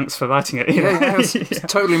blame Banks for writing it either. Yeah, it's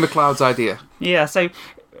totally MacLeod's idea. Yeah, so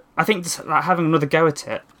I think just, like, having another go at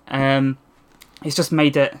it, it's just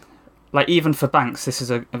made it. Like, even for Banks, this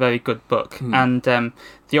is a very good book. And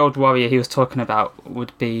the old warrior he was talking about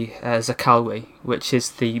would be Zakalwi, which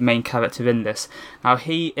is the main character in this. Now,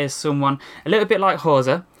 he is someone, a little bit like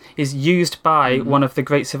Horza, is used by one of the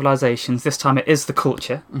great civilizations. This time it is the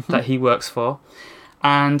culture that he works for.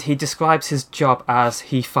 And he describes his job as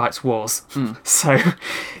he fights wars. So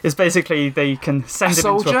it's basically they can send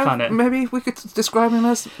him into a planet. Maybe we could describe him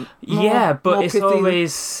as but it's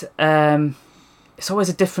always... It's always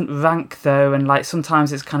a different rank, though, and like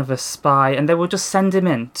sometimes it's kind of a spy, and they will just send him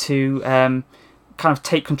in to kind of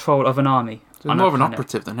take control of an army. So more of an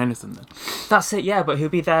operative than anything, then. That's it, yeah, but he'll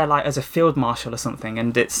be there like as a field marshal or something,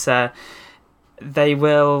 and it's they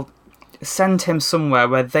will send him somewhere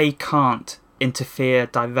where they can't interfere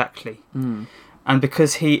directly. And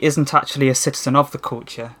because he isn't actually a citizen of the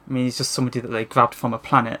culture, I mean, he's just somebody that they grabbed from a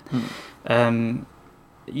planet.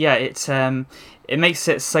 Yeah, it makes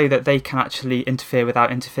it so that they can actually interfere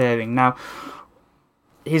without interfering. Now,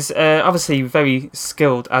 he's obviously very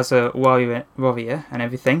skilled as a warrior and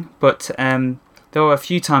everything, but there are a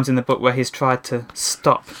few times in the book where he's tried to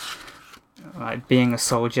stop being a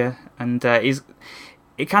soldier, and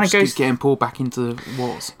it kind of goes... keeps getting pulled back into the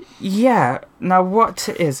wars. Yeah. Now, what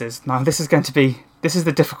it is now this is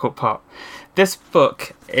the difficult part. This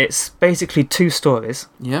book, it's basically 2 stories.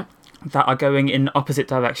 Yeah. That are going in opposite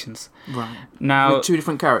directions. Right. Now, with 2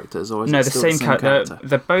 different characters, or is no, it the still same the same character?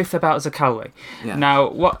 They're both about Zakalwi. Yeah. Now,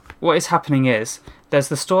 what is happening is there's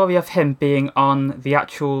the story of him being on the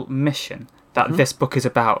actual mission that this book is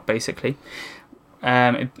about, basically.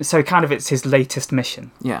 So kind of it's his latest mission.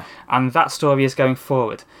 Yeah. And that story is going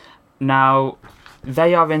forward. Now,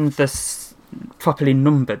 they are in this properly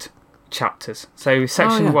numbered chapters. So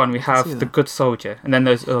section 1 we have the good soldier, and then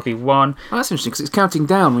there'll be 1. Oh, that's interesting because it's counting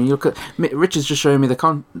down. When you look at Richard's just showing me the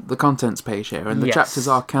contents page here, and the chapters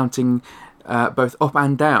are counting both up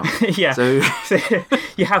and down. Yeah. So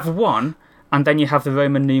you have 1, and then you have the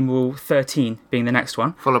Roman numeral 13 being the next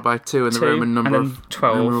one, followed by 2 and the Roman number and then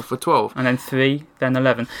 12, numeral for 12, and then 3, then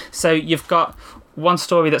 11. So you've got one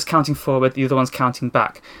story that's counting forward, the other one's counting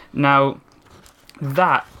back. Now,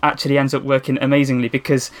 that actually ends up working amazingly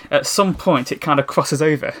because at some point it kind of crosses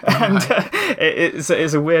over, and it's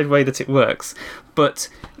a weird way that it works. But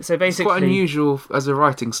so basically, it's quite unusual as a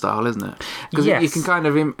writing style, isn't it? Because you can kind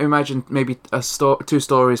of imagine maybe 2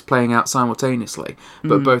 stories playing out simultaneously,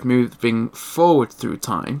 but both moving forward through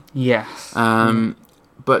time. Yes.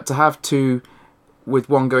 But to have 2 with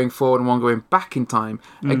one going forward and one going back in time,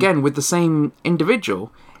 again with the same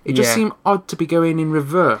individual. It just seemed odd to be going in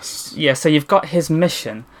reverse. Yeah, so you've got his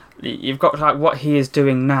mission, you've got like what he is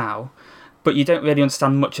doing now, but you don't really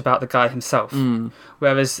understand much about the guy himself.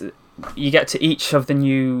 Whereas you get to each of the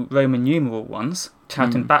new Roman numeral ones,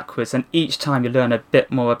 counting backwards, and each time you learn a bit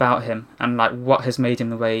more about him and like what has made him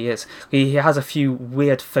the way he is. He has a few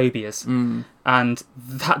weird phobias, and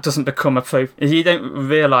that doesn't become a phobia. You don't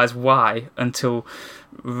realise why until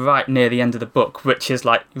right near the end of the book, which is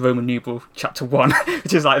like Roman numeral chapter 1,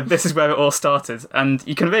 which is like, this is where it all started, and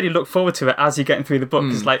you can really look forward to it as you're getting through the book.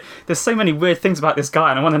 It's like, there's so many weird things about this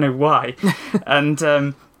guy and I want to know why.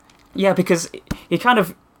 And because he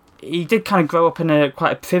did kind of grow up in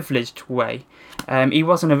quite a privileged way. He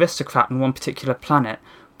was an aristocrat on one particular planet,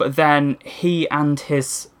 but then he and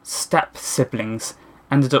his step siblings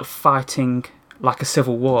ended up fighting like a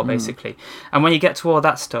civil war, basically. And when you get to all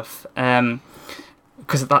that stuff,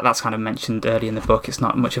 because that's kind of mentioned early in the book, it's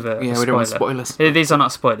not much of a spoiler. We don't want spoilers. These are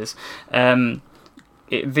not spoilers.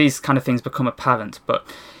 These kind of things become apparent, but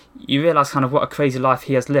you realise kind of what a crazy life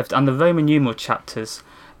he has lived. And the Roman numeral chapters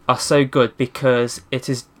are so good because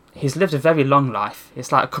he's lived a very long life.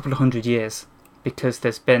 It's like a couple of 100 years, because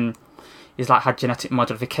he's like had genetic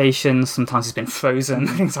modifications, sometimes he's been frozen,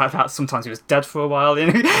 things like that, sometimes he was dead for a while, you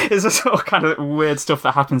know. It's just all kind of weird stuff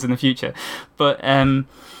that happens in the future. But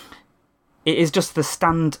it is just the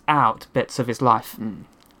stand out bits of his life.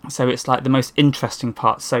 So it's like the most interesting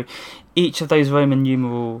parts. So each of those Roman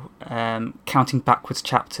numeral counting backwards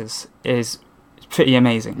chapters is pretty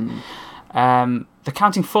amazing. The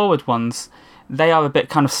counting forward ones, they are a bit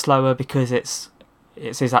kind of slower because it's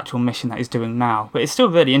his actual mission that he's doing now. But it's still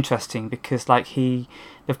really interesting because like they've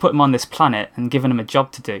put him on this planet and given him a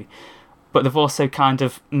job to do, but they've also kind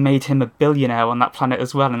of made him a billionaire on that planet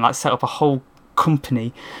as well, and like set up a whole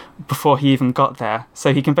company before he even got there,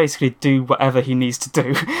 so he can basically do whatever he needs to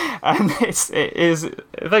do. And it is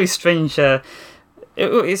a very strange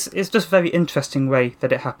it's just a very interesting way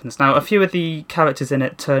that it happens. Now, a few of the characters in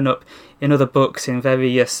it turn up in other books in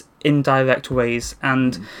various indirect ways,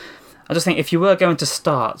 and I just think if you were going to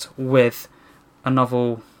start with a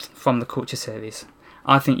novel from the Culture series,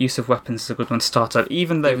 I think Use of Weapons is a good one to start at,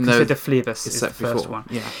 even though consider Phlebas is the first one.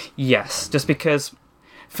 Yeah. Yes, just because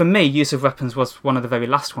for me, Use of Weapons was one of the very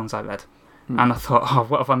last ones I read. And I thought,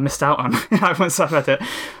 what have I missed out on once I read it?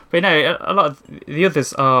 But you know, a lot of the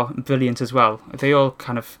others are brilliant as well. They all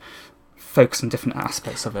kind of focus on different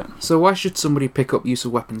aspects of it. So why should somebody pick up Use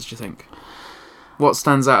of Weapons, do you think? What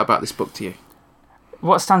stands out about this book to you?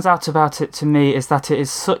 What stands out about it to me is that it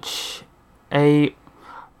is such a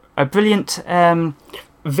brilliant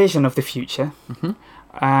vision of the future.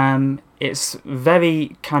 It's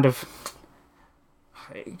very kind of...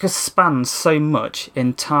 It just spans so much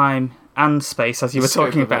in time and space, as you were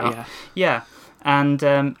talking about. Yeah. And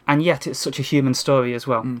yet it's such a human story as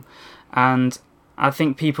well. And I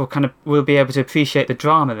think people kind of will be able to appreciate the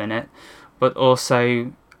drama in it, but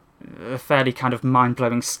also a fairly kind of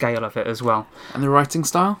mind-blowing scale of it as well. And the writing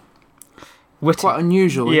style? Witty. Quite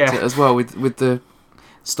unusual, isn't it, as well, with the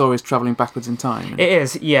stories travelling backwards in time. It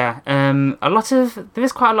is, yeah. There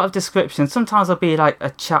is quite a lot of description. Sometimes there'll be like a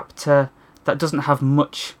chapter that doesn't have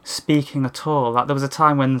much speaking at all. Like there was a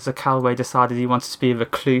time when Zakhalway decided he wanted to be a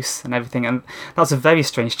recluse and everything, and that was a very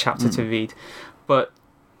strange chapter to read. But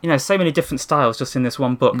you know, so many different styles just in this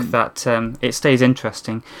one book that it stays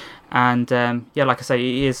interesting. And like I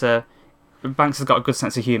say, Banks has got a good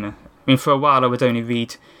sense of humour. I mean, for a while I wouldn't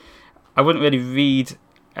really read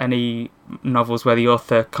any novels where the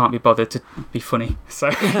author can't be bothered to be funny. So,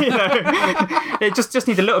 you know, it just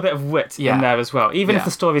needs a little bit of wit in there as well, even if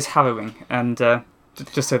the story is harrowing, and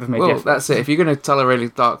just so they've made the effort. That's it. If you're going to tell a really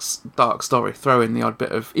dark story, throw in the odd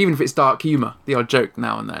bit of, even if it's dark humour, the odd joke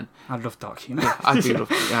now and then. I love dark humour. I do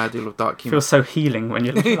love dark humour. It feels so healing when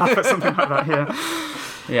you laugh at something like that.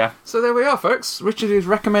 Yeah. So there we are, folks. Richard is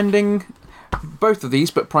recommending both of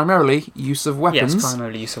these, but primarily Use of Weapons. Yes,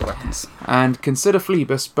 primarily Use of Weapons. And Consider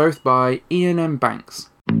Phlebas, both by Iain M. Banks.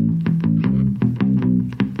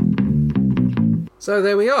 So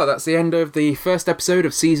there we are. That's the end of the first episode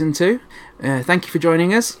of Season 2. Thank you for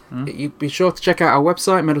joining us. You be sure to check out our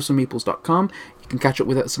website, meddlesomemeeples.com. You can catch up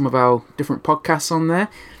with some of our different podcasts on there.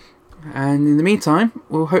 And in the meantime,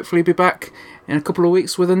 we'll hopefully be back in a couple of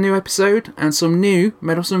weeks with a new episode and some new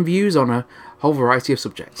meddlesome views on a whole variety of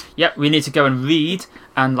subjects. Yep, we need to go and read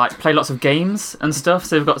and like play lots of games and stuff,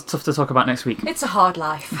 so we've got stuff to talk about next week. It's a hard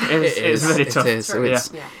life. It's really tough.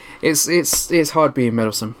 It is. It's hard being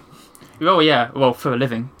meddlesome. Oh yeah, well, for a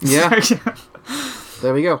living. Yeah.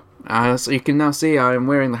 There we go. So you can now see I'm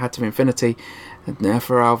wearing the Hat of Infinity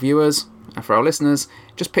for our viewers. And for our listeners,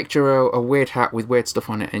 just picture a weird hat with weird stuff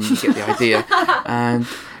on it and you get the idea. And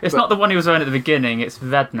it's not the one he was wearing at the beginning, it's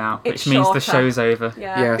red now, which means the show's over.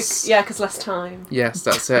 Yeah, yes. Because less time. Yes,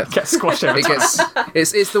 that's it. Gets squashed over time.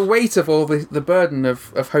 It's the weight of all the burden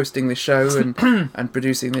of hosting this show and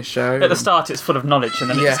producing this show. At the start, it's full of knowledge,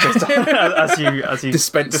 and then it just goes down as you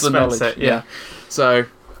dispense the knowledge. It. Yeah. So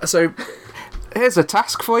here's a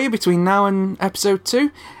task for you between now and episode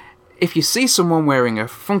 2. If you see someone wearing a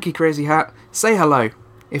funky, crazy hat, say hello.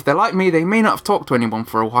 If they're like me, they may not have talked to anyone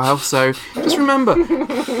for a while, so just remember,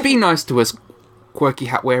 be nice to us quirky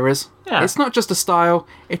hat wearers. Yeah. It's not just a style,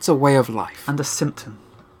 it's a way of life. And a symptom.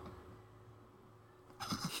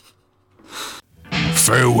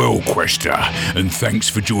 Farewell, Quester, and thanks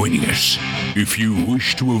for joining us. If you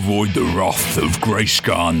wish to avoid the wrath of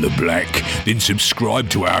Grayscarn the Black, then subscribe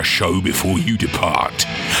to our show before you depart.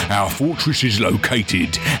 Our fortress is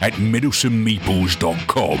located at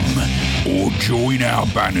meddlesomemeeples.com, or join our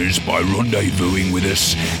banners by rendezvousing with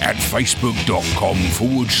us at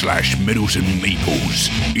facebook.com/meddlesomemeeples,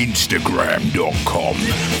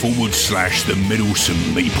 instagram.com/the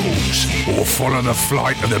Meddlesome Meeples, or follow the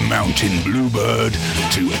flight of the mountain bluebird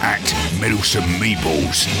to @Meddlesome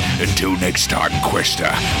Meeples. Until next time,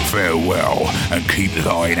 Quester, farewell, and keep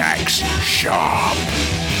thine axe sharp.